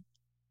happy.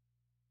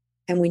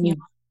 And when you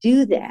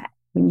do that,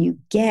 when you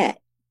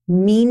get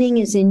meaning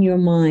is in your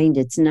mind,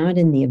 it's not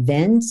in the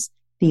events,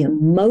 the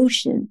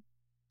emotion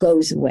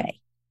goes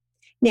away.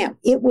 Now,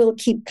 it will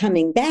keep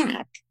coming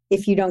back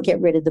if you don't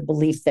get rid of the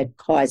belief that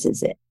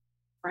causes it.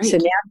 Right. So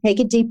now take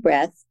a deep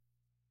breath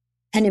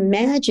and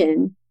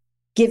imagine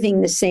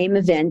giving the same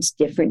events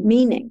different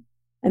meaning.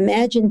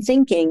 Imagine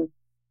thinking,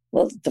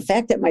 well, the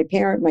fact that my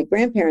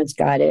grandparents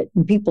got it,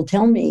 and people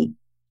tell me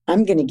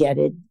I'm going to get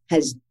it,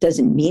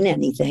 doesn't mean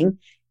anything.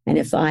 And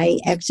if I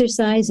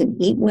exercise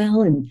and eat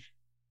well and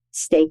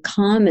stay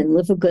calm and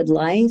live a good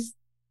life,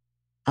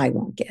 I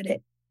won't get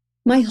it.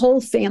 My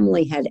whole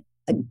family had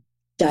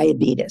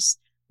diabetes.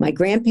 My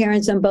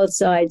grandparents on both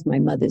sides, my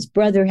mother's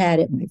brother had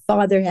it, my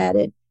father had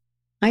it.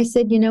 I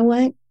said, you know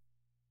what?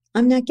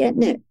 I'm not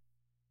getting it.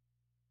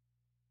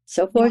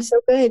 So far, so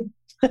good.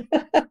 Good.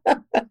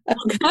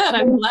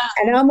 I'm glad.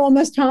 And I'm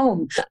almost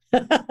home. I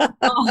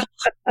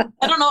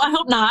don't know. I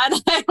hope not.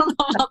 I don't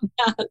know about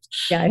that.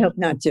 Yeah, I hope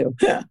not too.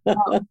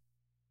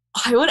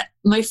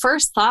 My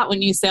first thought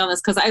when you say all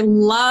this, because I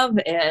love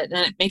it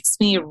and it makes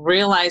me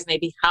realize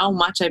maybe how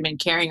much I've been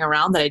carrying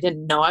around that I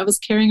didn't know I was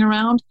carrying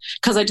around,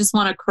 because I just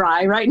want to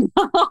cry right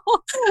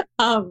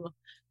now.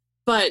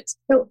 But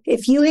so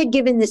if you had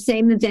given the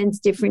same events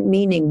different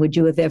meaning, would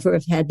you have ever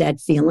have had that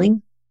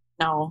feeling?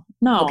 No.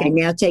 Okay,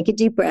 now take a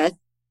deep breath.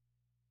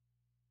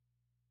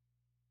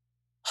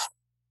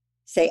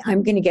 Say,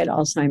 I'm going to get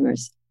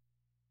Alzheimer's.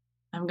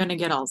 I'm going to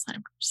get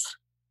Alzheimer's.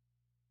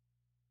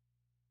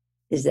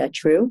 Is that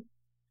true?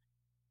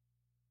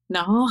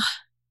 No,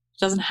 it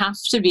doesn't have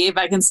to be,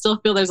 but I can still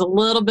feel there's a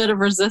little bit of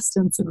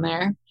resistance in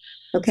there.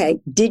 Okay.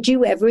 Did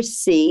you ever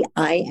see,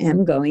 I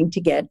am going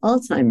to get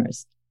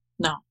Alzheimer's?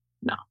 No.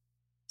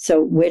 So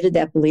where did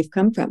that belief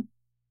come from?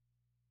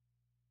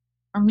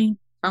 From me,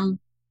 from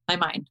my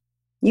mind.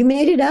 You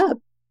made it up.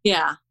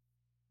 Yeah.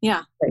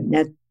 Right,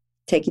 now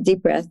take a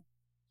deep breath.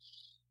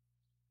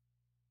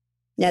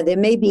 Now there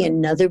may be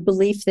another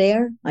belief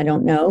there. I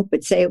don't know,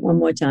 but say it one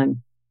more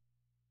time.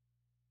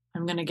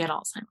 I'm going to get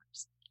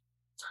Alzheimer's.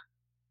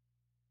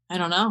 I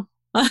don't know.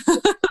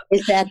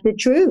 Is that the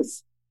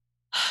truth?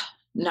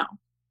 No,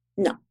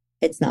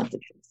 it's not the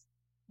truth.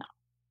 No.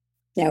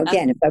 Now,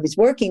 again, if I was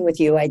working with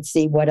you, I'd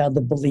see what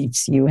other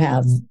beliefs you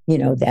have,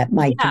 that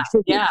might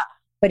contribute. Yeah.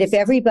 But if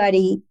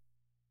everybody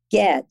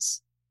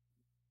gets,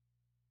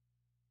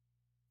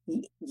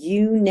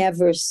 you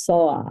never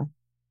saw,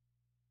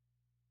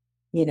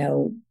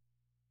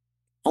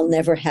 I'll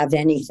never have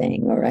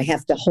anything, or I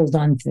have to hold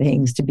on to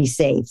things to be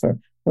safe, or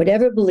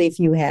whatever belief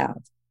you have.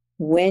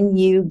 When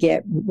you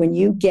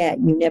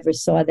never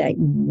saw that,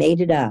 you made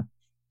it up.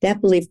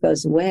 That belief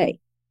goes away.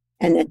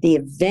 And that the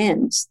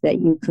events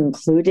that you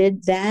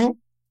concluded that,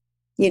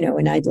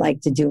 and I'd like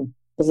to do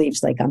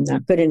beliefs like I'm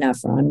not good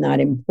enough, or I'm not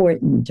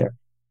important, or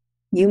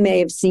you may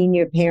have seen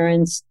your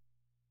parents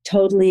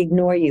totally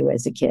ignore you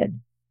as a kid.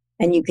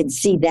 And you can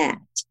see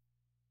that,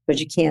 but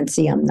you can't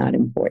see I'm not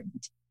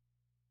important.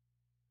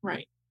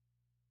 Right.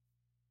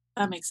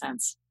 That makes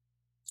sense.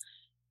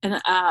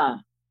 And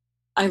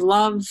I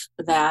love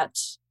that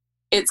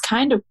it's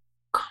kind of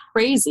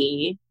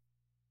crazy.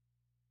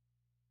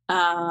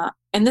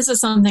 And this is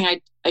something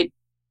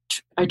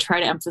I try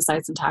to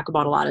emphasize and talk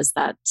about a lot, is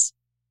that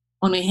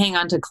when we hang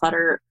on to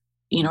clutter,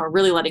 we're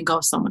really letting go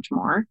so much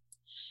more.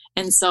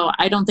 And so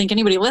I don't think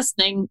anybody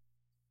listening,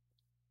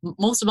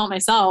 most about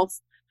myself,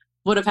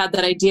 would have had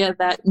that idea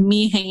that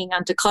me hanging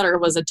on to clutter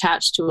was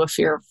attached to a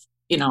fear of,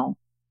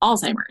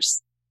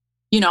 Alzheimer's,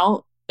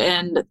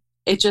 and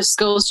it just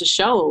goes to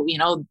show,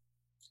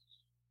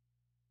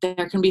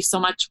 there can be so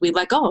much we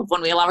let go of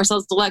when we allow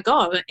ourselves to let go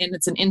of it. And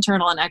it's an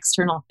internal and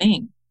external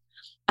thing.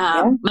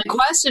 My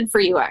question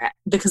for you,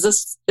 because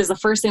this is the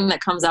first thing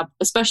that comes up,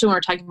 especially when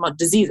we're talking about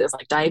diseases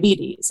like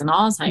diabetes and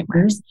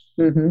Alzheimer's,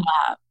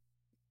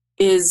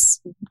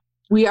 is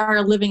we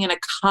are living in a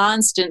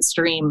constant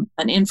stream,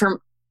 an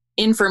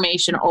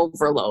information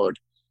overload.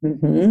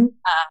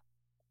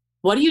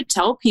 What do you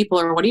tell people,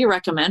 or what do you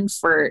recommend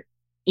for,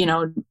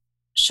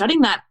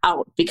 shutting that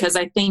out? Because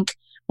I think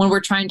when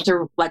we're trying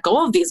to let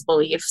go of these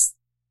beliefs,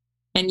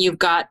 and you've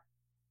got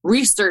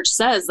research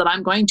says that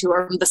I'm going to,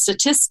 or the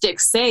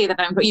statistics say that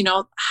I'm,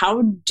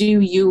 how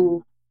do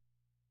you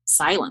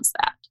silence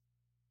that?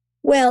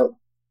 Well,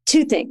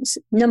 two things.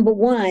 Number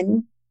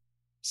one,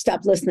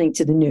 stop listening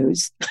to the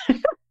news.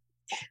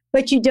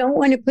 But you don't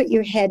want to put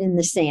your head in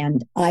the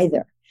sand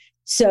either.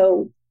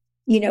 So,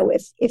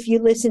 if you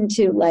listen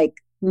to like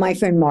my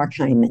friend Mark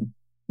Hyman,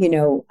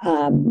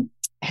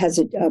 has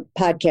a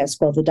podcast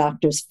called The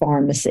Doctor's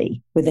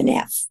Pharmacy with an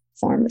F,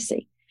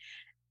 pharmacy.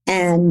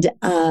 And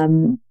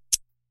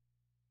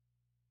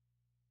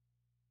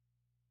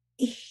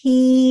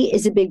he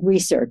is a big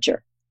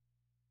researcher.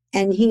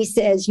 And he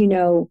says,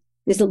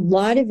 there's a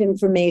lot of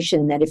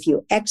information that if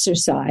you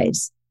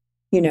exercise,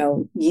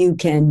 you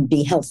can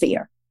be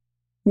healthier.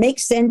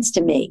 Makes sense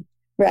to me,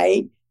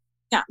 right?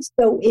 Yeah.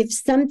 So if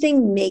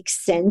something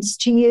makes sense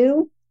to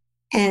you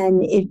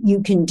and if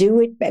you can do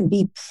it and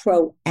be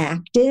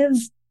proactive,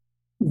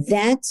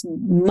 that's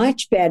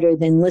much better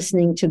than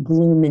listening to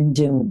gloom and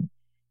doom.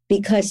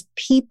 Because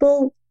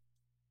people,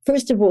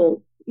 first of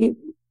all,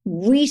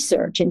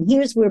 research, and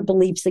here's where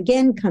beliefs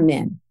again come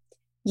in.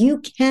 You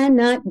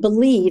cannot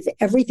believe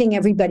everything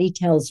everybody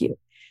tells you.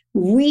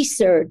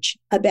 Research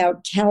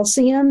about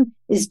calcium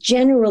is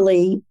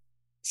generally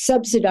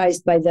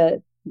subsidized by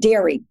the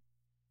dairy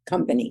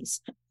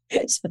companies.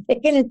 So they're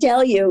going to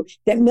tell you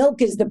that milk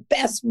is the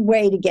best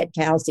way to get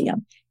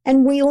calcium.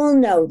 And we all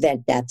know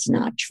that that's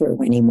not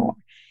true anymore.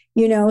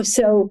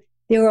 So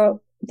there are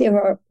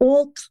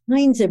all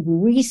kinds of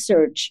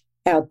research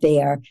out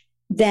there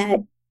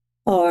that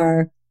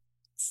are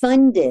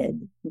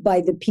funded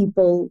by the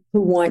people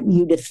who want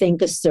you to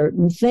think a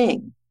certain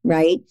thing,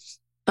 right?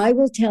 I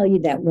will tell you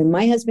that when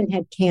my husband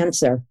had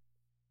cancer,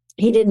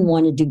 he didn't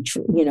want to do,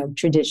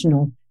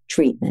 traditional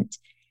treatment.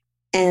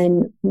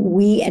 And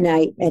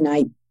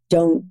I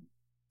don't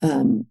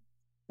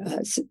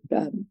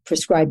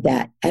prescribe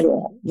that at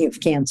all. You have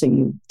cancer,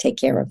 you take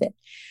care of it.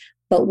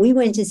 But we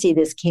went to see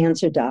this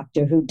cancer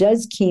doctor who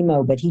does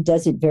chemo, but he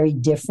does it very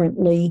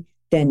differently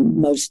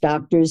than most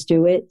doctors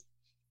do it.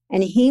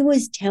 And he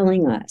was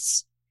telling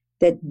us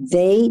that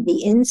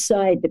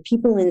the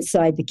people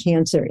inside the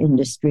cancer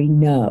industry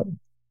know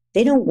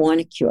they don't want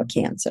to cure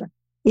cancer.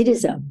 It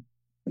is a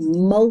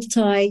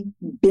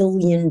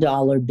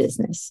multi-billion-dollar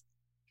business.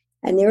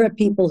 And there are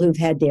people who've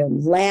had their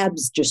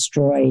labs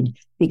destroyed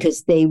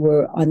because they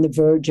were on the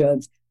verge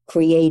of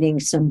creating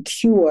some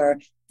cure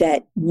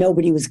that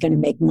nobody was going to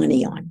make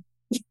money on,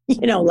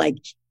 like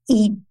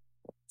eat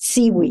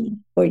seaweed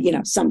or,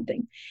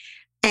 something.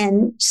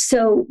 And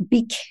so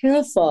be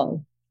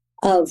careful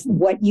of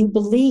what you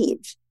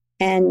believe.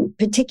 And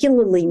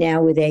particularly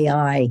now with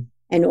AI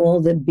and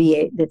all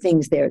the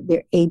things they're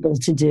able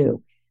to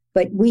do.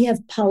 But we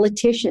have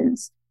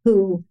politicians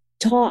who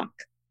talk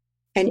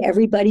and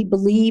everybody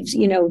believes,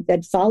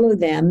 that follow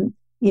them,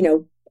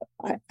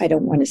 I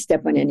don't want to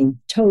step on any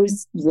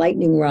toes,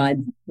 lightning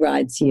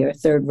rods here,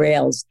 third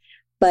rails.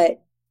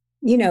 But,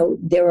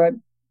 there are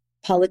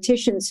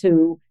politicians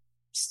who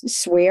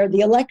swear the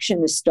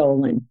election is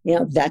stolen.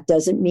 That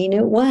doesn't mean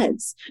it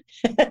was.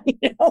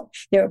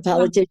 There are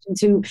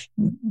politicians who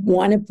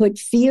want to put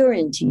fear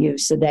into you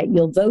so that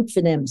you'll vote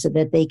for them so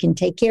that they can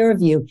take care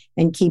of you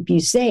and keep you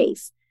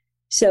safe.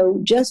 So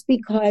just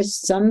because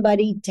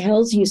somebody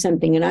tells you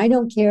something, and I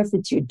don't care if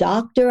it's your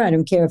doctor, I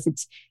don't care if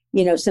it's,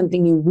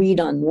 something you read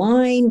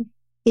online,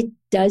 it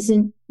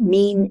doesn't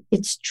mean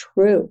it's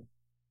true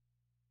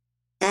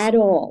at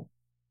all.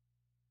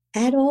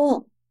 At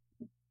all.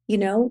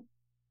 Yeah.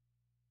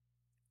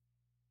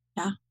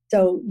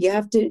 So you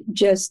have to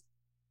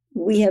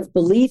we have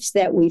beliefs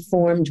that we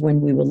formed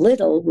when we were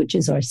little, which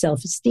is our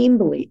self-esteem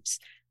beliefs,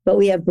 but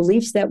we have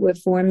beliefs that we're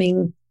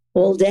forming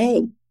all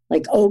day,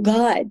 like, oh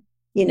God,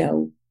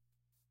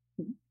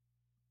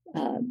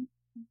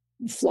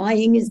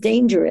 flying is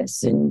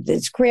dangerous and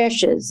there's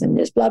crashes and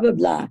there's blah, blah,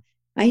 blah.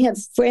 I have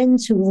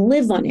friends who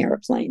live on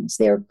airplanes.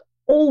 They're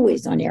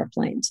always on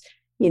airplanes.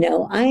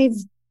 I've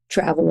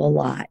traveled a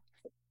lot.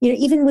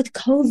 Even with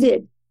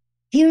COVID,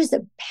 here's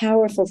the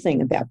powerful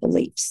thing about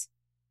beliefs.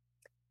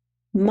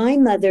 My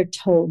mother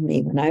told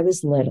me when I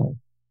was little,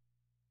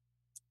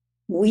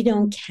 we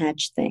don't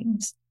catch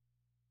things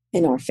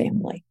in our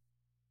family.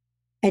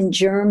 And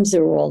germs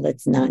are all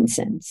that's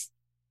nonsense.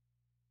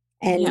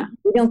 And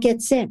we don't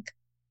get sick.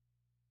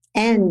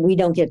 And we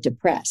don't get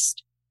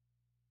depressed.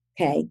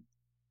 Okay?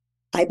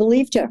 I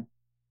believed her.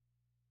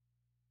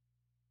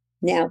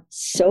 Now,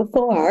 so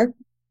far,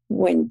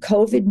 when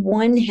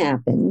COVID-1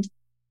 happened,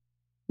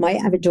 I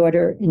have a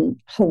daughter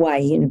in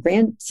Hawaii and a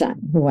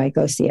grandson who I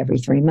go see every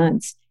 3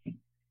 months.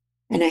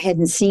 And I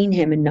hadn't seen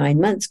him in 9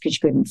 months because she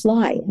couldn't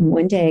fly. And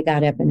one day I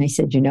got up and I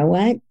said, you know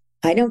what?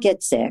 I don't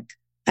get sick.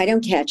 I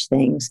don't catch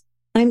things.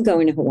 I'm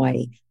going to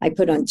Hawaii. I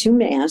put on 2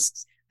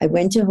 masks. I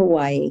went to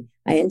Hawaii.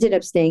 I ended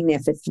up staying there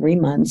for 3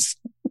 months.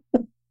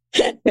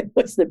 It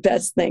was the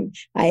best thing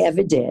I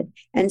ever did.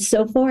 And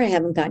so far, I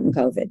haven't gotten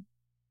COVID.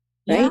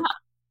 Right? Yeah.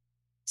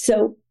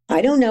 So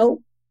I don't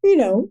know,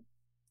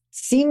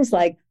 seems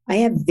like I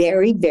have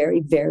very,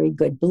 very, very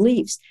good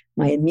beliefs.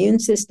 My immune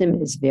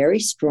system is very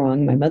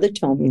strong. My mother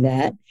told me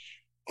that.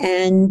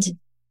 And,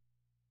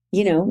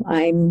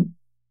 I'm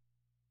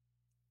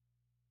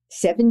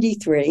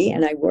 73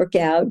 and I work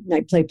out and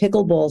I play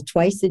pickleball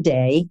twice a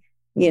day.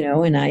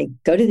 and I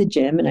go to the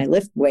gym and I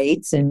lift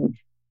weights and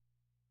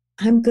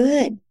I'm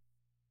good.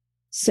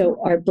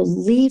 So our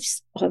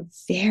beliefs are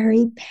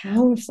very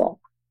powerful,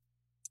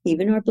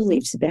 even our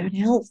beliefs about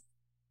health.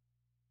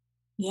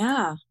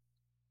 Yeah.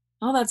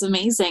 Oh, that's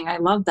amazing. I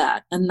love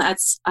that. And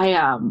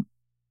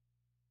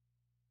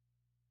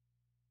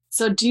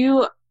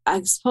so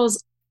I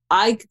suppose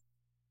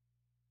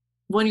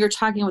when you're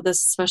talking about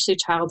this, especially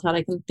childhood,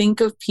 I can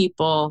think of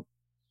people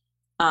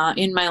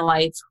in my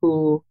life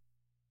who,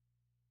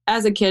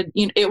 as a kid,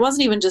 it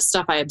wasn't even just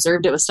stuff I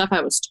observed. It was stuff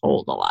I was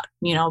told a lot,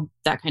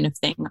 that kind of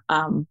thing.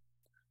 A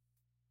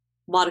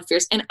lot of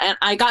fears. And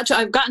I've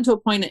gotten to a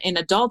point in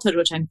adulthood,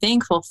 which I'm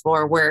thankful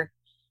for, where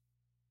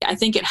I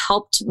think it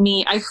helped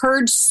me. I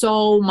heard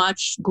so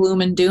much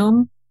gloom and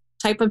doom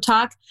type of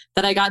talk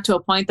that I got to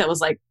a point that was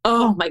like,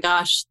 oh my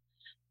gosh,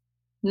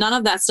 none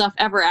of that stuff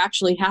ever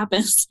actually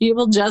happens.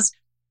 People just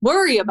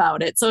worry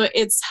about it. So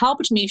it's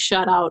helped me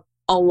shut out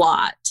a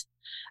lot.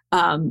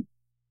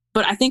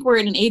 But I think we're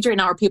in an age right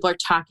now where people are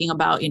talking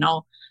about,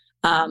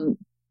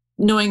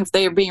 knowing if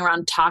they are being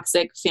around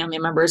toxic family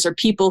members or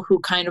people who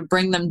kind of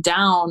bring them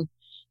down.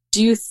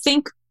 Do you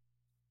think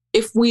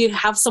if we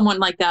have someone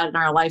like that in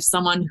our life,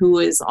 someone who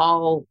is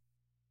all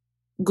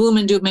gloom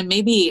and doom, and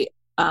maybe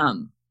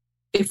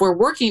if we're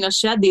working to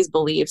shed these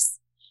beliefs,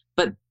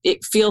 but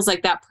it feels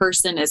like that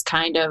person is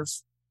kind of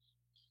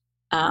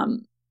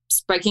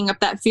spiking up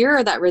that fear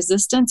or that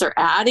resistance or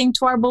adding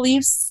to our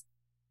beliefs,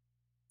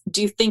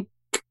 do you think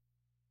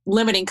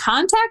limiting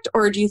contact,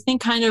 or do you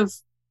think kind of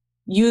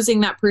using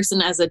that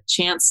person as a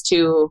chance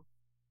to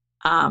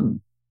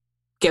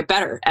get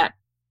better at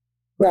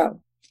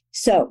grow?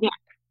 So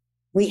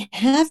we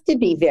have to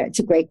be it's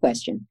a great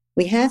question.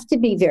 We have to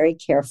be very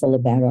careful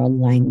about our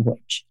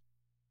language.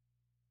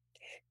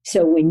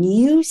 So when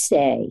you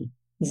say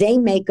they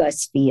make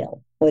us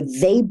feel or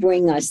they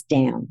bring us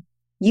down,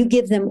 you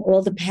give them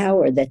all the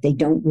power that they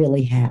don't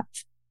really have.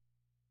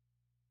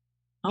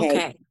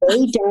 Okay.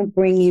 They don't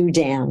bring you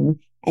down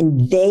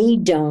and they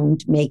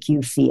don't make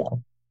you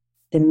feel.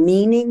 The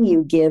meaning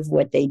you give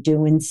what they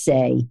do and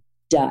say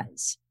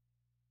does.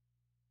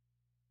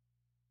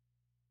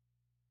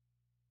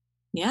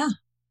 Yeah.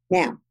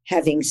 Now,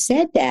 having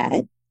said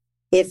that,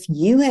 if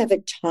you have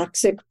a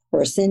toxic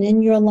person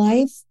in your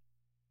life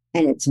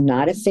and it's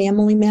not a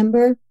family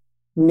member,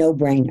 no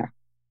brainer.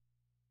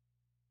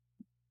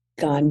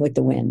 Gone with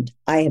the wind.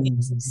 I have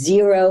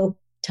zero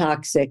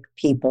toxic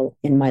people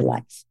in my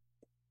life.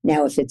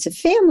 Now, if it's a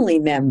family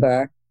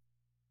member,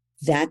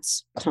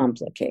 that's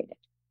complicated.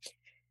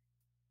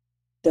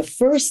 The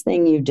first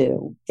thing you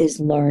do is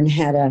learn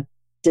how to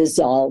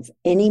dissolve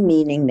any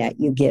meaning that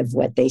you give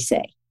what they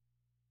say.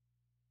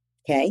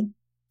 Okay?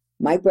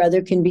 My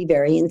brother can be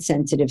very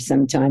insensitive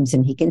sometimes,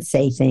 and he can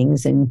say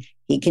things and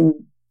he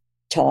can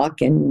talk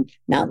and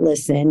not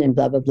listen and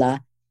blah, blah, blah.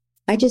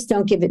 I just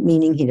don't give it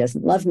meaning. He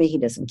doesn't love me. He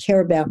doesn't care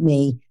about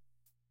me.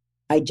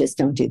 I just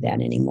don't do that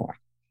anymore.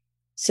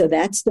 So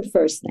that's the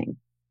first thing.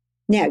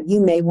 Now, you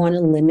may want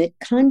to limit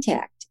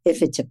contact.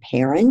 If it's a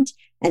parent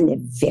and they're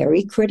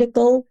very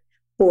critical,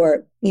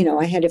 or,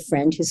 I had a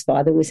friend whose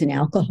father was an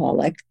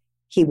alcoholic.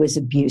 He was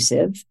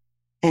abusive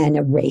and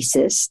a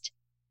racist,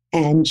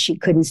 and she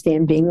couldn't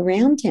stand being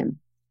around him.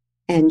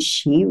 And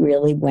she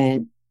really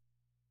went,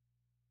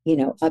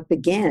 up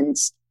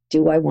against,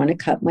 do I want to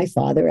cut my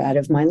father out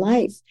of my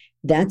life?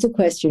 That's a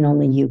question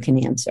only you can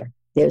answer.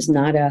 There's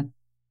not a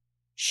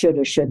should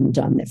or shouldn't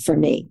on that for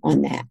me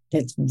on that.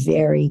 That's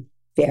very,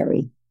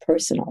 very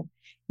personal.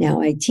 Now,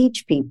 I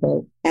teach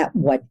people at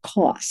what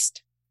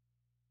cost?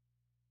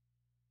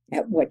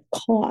 At what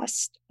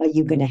cost are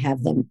you going to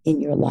have them in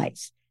your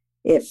life?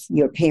 If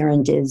your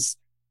parent is,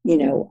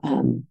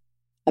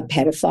 a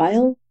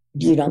pedophile,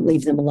 you don't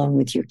leave them alone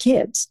with your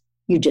kids.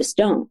 You just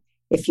don't.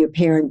 If your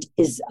parent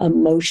is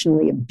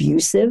emotionally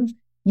abusive,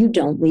 you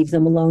don't leave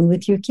them alone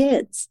with your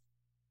kids,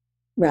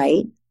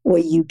 right? Or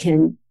you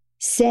can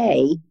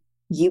say,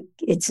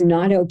 it's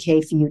not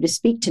okay for you to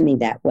speak to me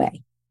that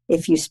way.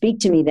 If you speak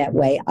to me that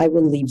way, I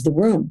will leave the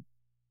room.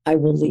 I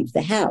will leave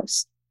the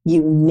house.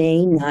 You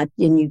may not,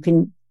 and you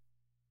can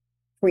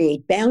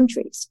create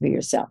boundaries for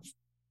yourself.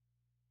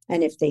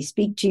 And if they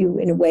speak to you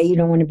in a way you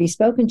don't want to be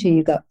spoken to,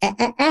 you go,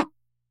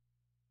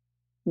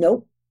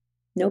 Nope,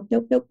 nope,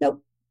 nope, nope,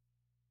 nope.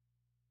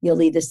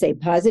 You'll either say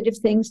positive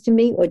things to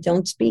me or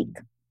don't speak.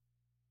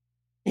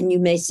 And you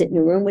may sit in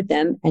a room with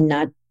them and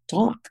not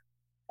talk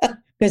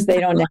because they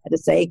don't know how to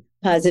say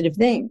positive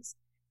things.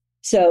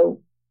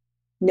 So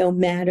no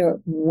matter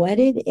what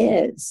it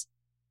is,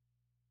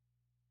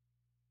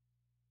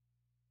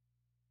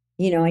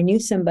 I knew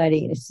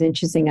somebody, it's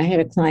interesting. I had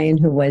a client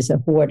who was a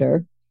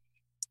hoarder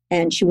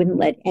and she wouldn't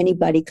let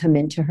anybody come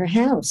into her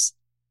house.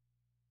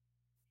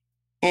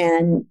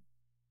 And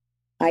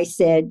I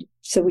said,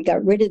 so we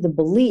got rid of the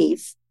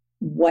belief,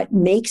 what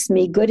makes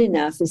me good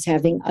enough is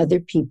having other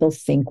people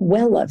think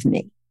well of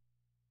me.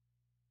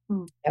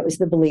 That was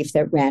the belief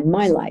that ran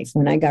my life.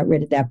 When I got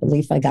rid of that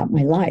belief, I got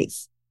my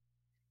life.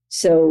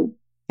 So,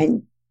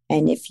 and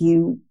if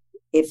you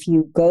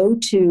go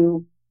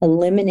to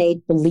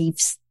eliminate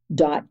beliefs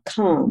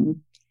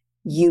beliefs.com,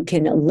 you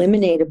can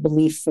eliminate a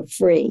belief for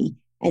free,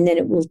 and then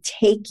it will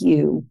take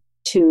you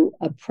to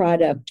a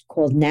product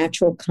called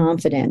Natural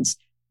Confidence,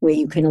 where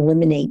you can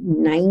eliminate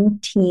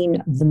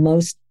 19 of the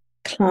most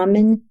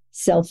common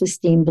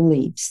self-esteem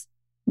beliefs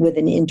with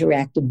an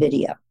interactive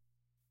video.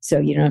 So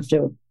you don't have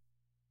to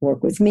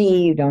work with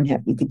me.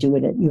 You could do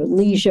it at your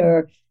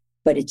leisure,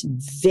 but it's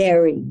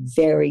very,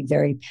 very,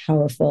 very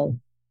powerful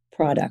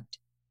product.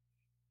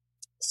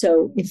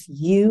 So if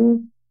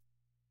you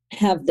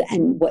have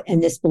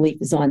and this belief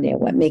is on there,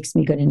 what makes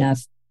me good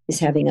enough is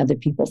having other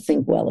people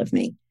think well of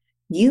me.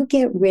 You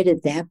get rid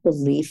of that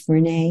belief,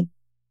 Renee,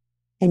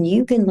 and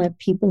you can let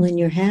people in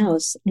your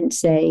house and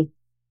say,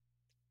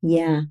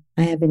 yeah,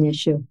 I have an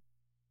issue.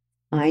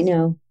 I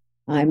know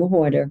I'm a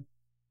hoarder.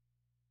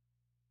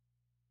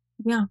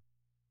 Yeah.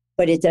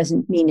 But it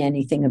doesn't mean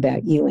anything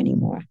about you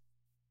anymore.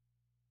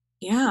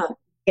 Yeah.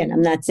 And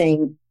I'm not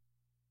saying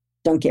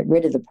don't get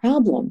rid of the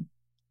problem,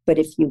 but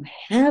if you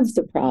have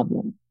the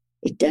problem,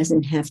 it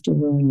doesn't have to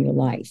ruin your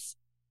life.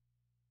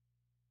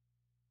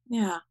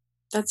 Yeah,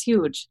 that's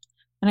huge.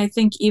 And I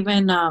think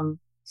even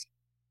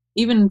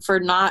for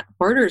not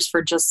hoarders,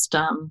 for just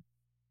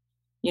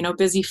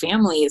busy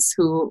families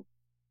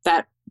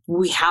that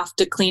we have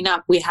to clean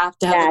up. We have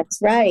to have. That's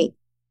right.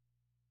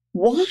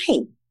 Why?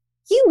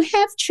 You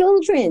have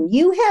children.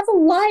 You have a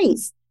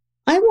life.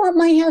 I want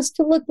my house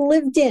to look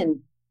lived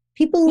in.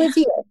 People live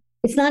here.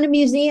 It's not a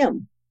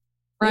museum.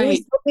 Right. I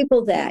always tell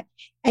people that.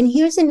 And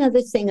here's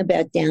another thing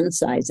about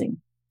downsizing.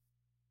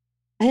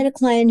 I had a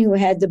client who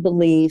had the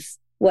belief,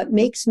 what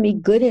makes me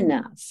good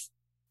enough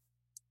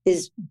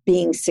is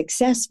being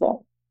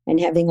successful and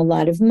having a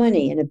lot of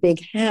money and a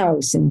big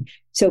house. And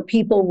so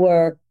people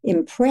were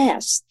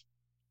impressed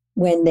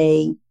when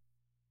they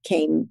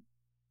came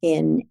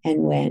in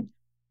and went,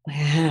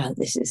 wow,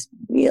 this is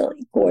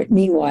really good.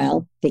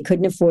 Meanwhile, they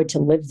couldn't afford to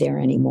live there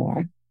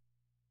anymore.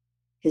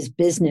 His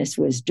business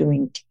was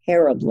doing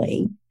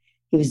terribly.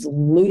 He was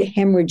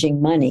hemorrhaging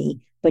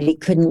money, but he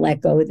couldn't let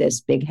go of this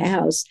big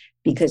house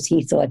because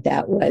he thought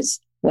that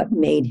was what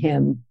made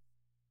him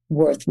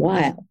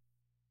worthwhile.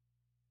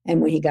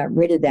 And when he got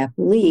rid of that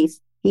belief,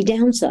 he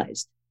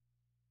downsized.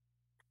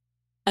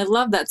 I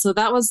love that. So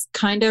that was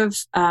kind of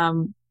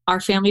our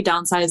family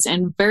downsized,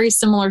 and very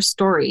similar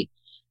story.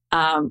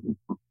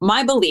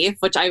 My belief,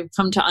 which I've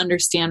come to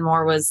understand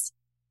more, was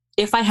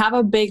if I have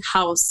a big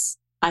house,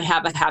 I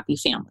have a happy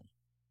family.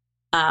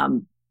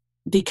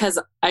 Because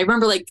I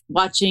remember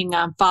watching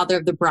Father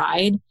of the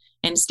Bride,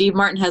 and Steve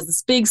Martin has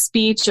this big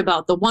speech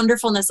about the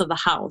wonderfulness of the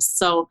house.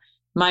 So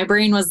my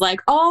brain was like,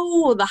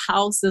 oh, the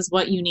house is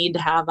what you need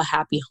to have a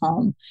happy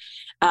home.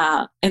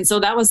 And so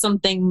that was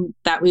something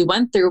that we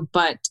went through.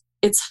 But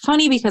it's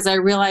funny because I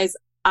realized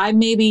I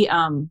maybe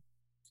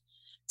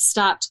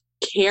stopped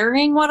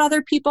caring what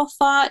other people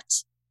thought,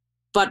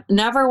 but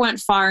never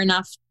went far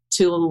enough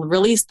to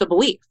release the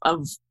belief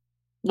of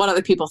what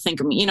other people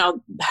think of me,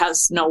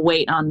 has no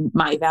weight on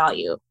my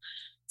value.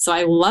 So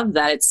I love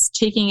that. It's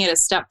taking it a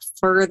step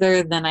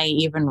further than I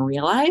even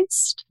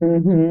realized.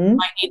 Mm-hmm.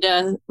 I need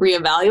to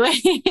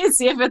reevaluate,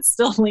 see if it's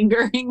still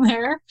lingering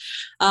there.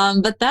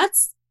 But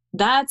that's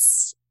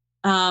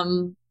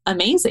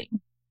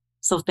amazing.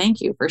 So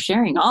thank you for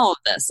sharing all of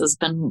this. It's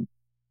been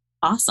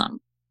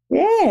awesome.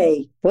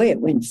 Yay. Boy,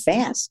 it went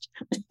fast.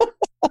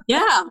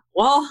 Yeah.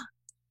 Well,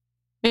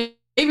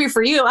 maybe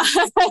for you,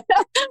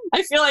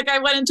 I feel like I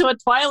went into a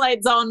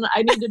twilight zone.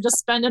 I need to just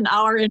spend an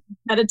hour in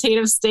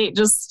meditative state.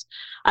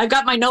 I've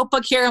got my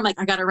notebook here. I'm like,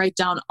 I got to write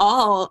down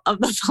all of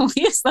the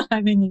beliefs that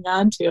I'm hanging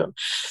on to.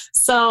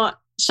 So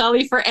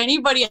Shelly, for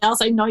anybody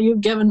else, I know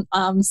you've given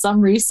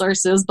some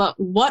resources, but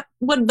what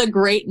would the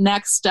great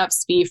next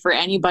steps be for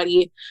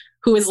anybody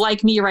who is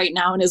like me right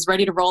now and is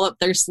ready to roll up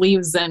their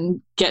sleeves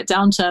and get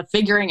down to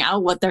figuring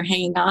out what they're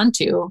hanging on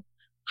to?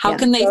 How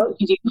can they find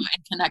you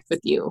and connect with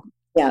you?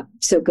 Yeah.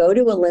 So go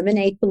to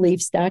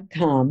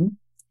eliminatebeliefs.com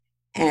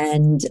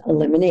and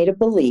eliminate a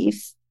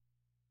belief.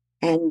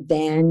 And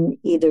then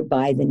either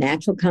buy the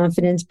Natural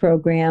Confidence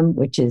Program,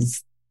 which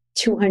is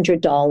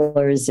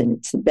 $200 and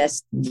it's the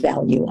best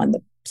value on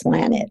the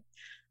planet.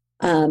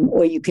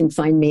 Or you can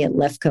find me at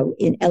Lefkoe,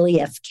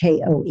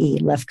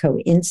 Lefkoe,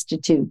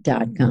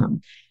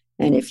 lefkoeinstitute.com.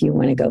 And if you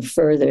want to go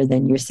further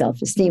than your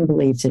self-esteem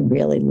beliefs and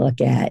really look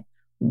at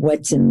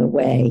what's in the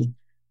way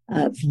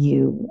of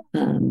you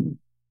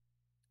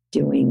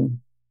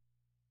doing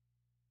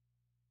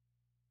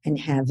and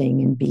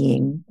having and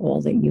being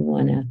all that you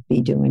want to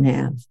be, do, and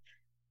have,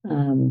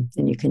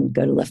 then you can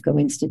go to Lefkoe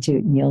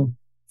Institute and you'll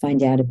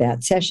find out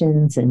about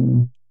sessions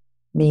and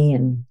me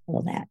and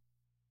all that.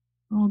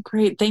 Oh,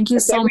 great. Thank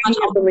you so much.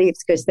 Your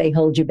beliefs, because they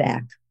hold you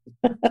back.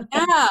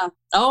 Yeah.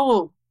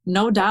 Oh,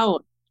 no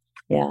doubt.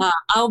 Yeah.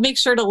 I'll make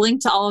sure to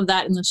link to all of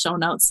that in the show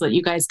notes so that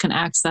you guys can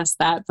access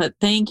that. But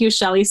thank you,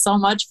 Shelly, so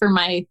much for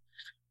my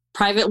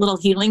private little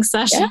healing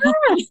session.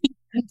 Yeah.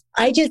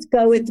 I just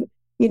go with,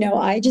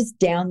 I just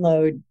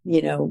download,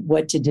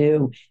 what to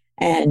do.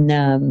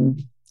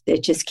 And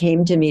it just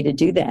came to me to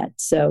do that.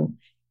 So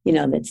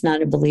that's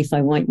not a belief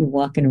I want you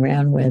walking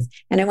around with.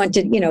 And I want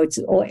to,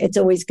 it's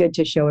always good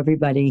to show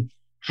everybody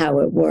how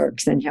it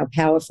works and how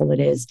powerful it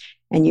is.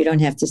 And you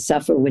don't have to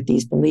suffer with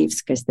these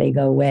beliefs because they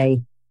go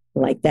away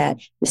like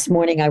that. This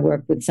morning, I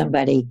worked with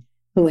somebody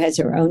who has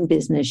her own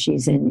business.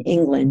 She's in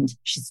England.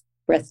 She's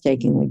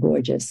breathtakingly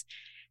gorgeous.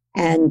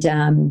 And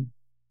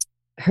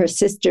her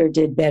sister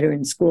did better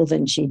in school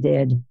than she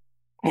did.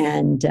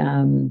 And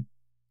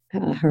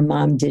her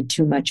mom did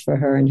too much for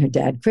her, and her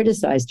dad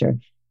criticized her.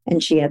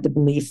 And she had the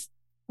belief,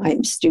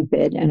 I'm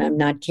stupid and I'm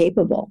not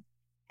capable.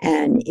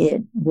 And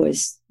it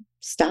was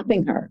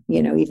stopping her,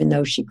 even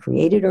though she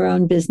created her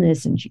own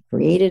business and she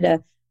created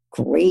a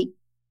great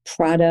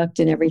product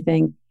and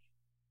everything.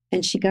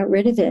 And she got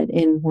rid of it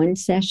in one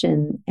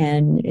session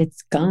and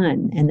it's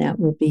gone. And that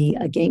will be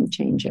a game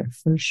changer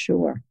for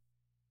sure.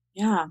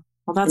 Yeah.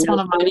 Well, that's one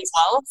of mine as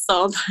well.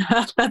 So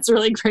that's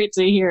really great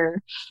to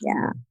hear.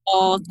 Yeah.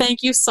 Oh,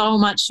 thank you so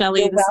much,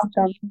 Shelly. You're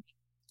welcome.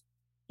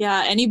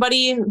 Yeah.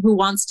 Anybody who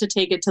wants to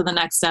take it to the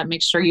next step,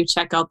 make sure you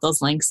check out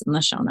those links in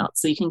the show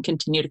notes so you can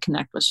continue to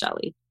connect with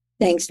Shelly.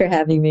 Thanks for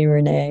having me,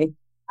 Renee.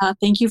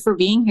 Thank you for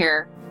being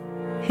here.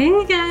 Hey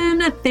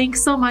again.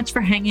 Thanks so much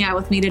for hanging out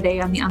with me today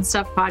on the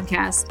Unstuffed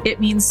podcast.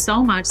 It means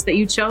so much that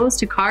you chose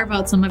to carve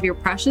out some of your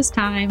precious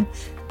time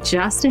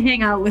just to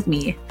hang out with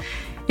me.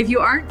 If you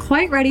aren't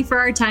quite ready for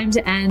our time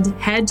to end,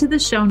 head to the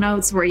show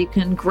notes where you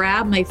can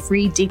grab my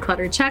free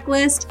declutter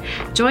checklist,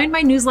 join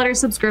my newsletter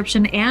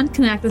subscription, and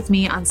connect with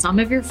me on some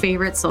of your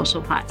favorite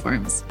social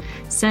platforms.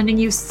 Sending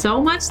you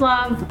so much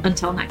love.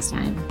 Until next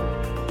time.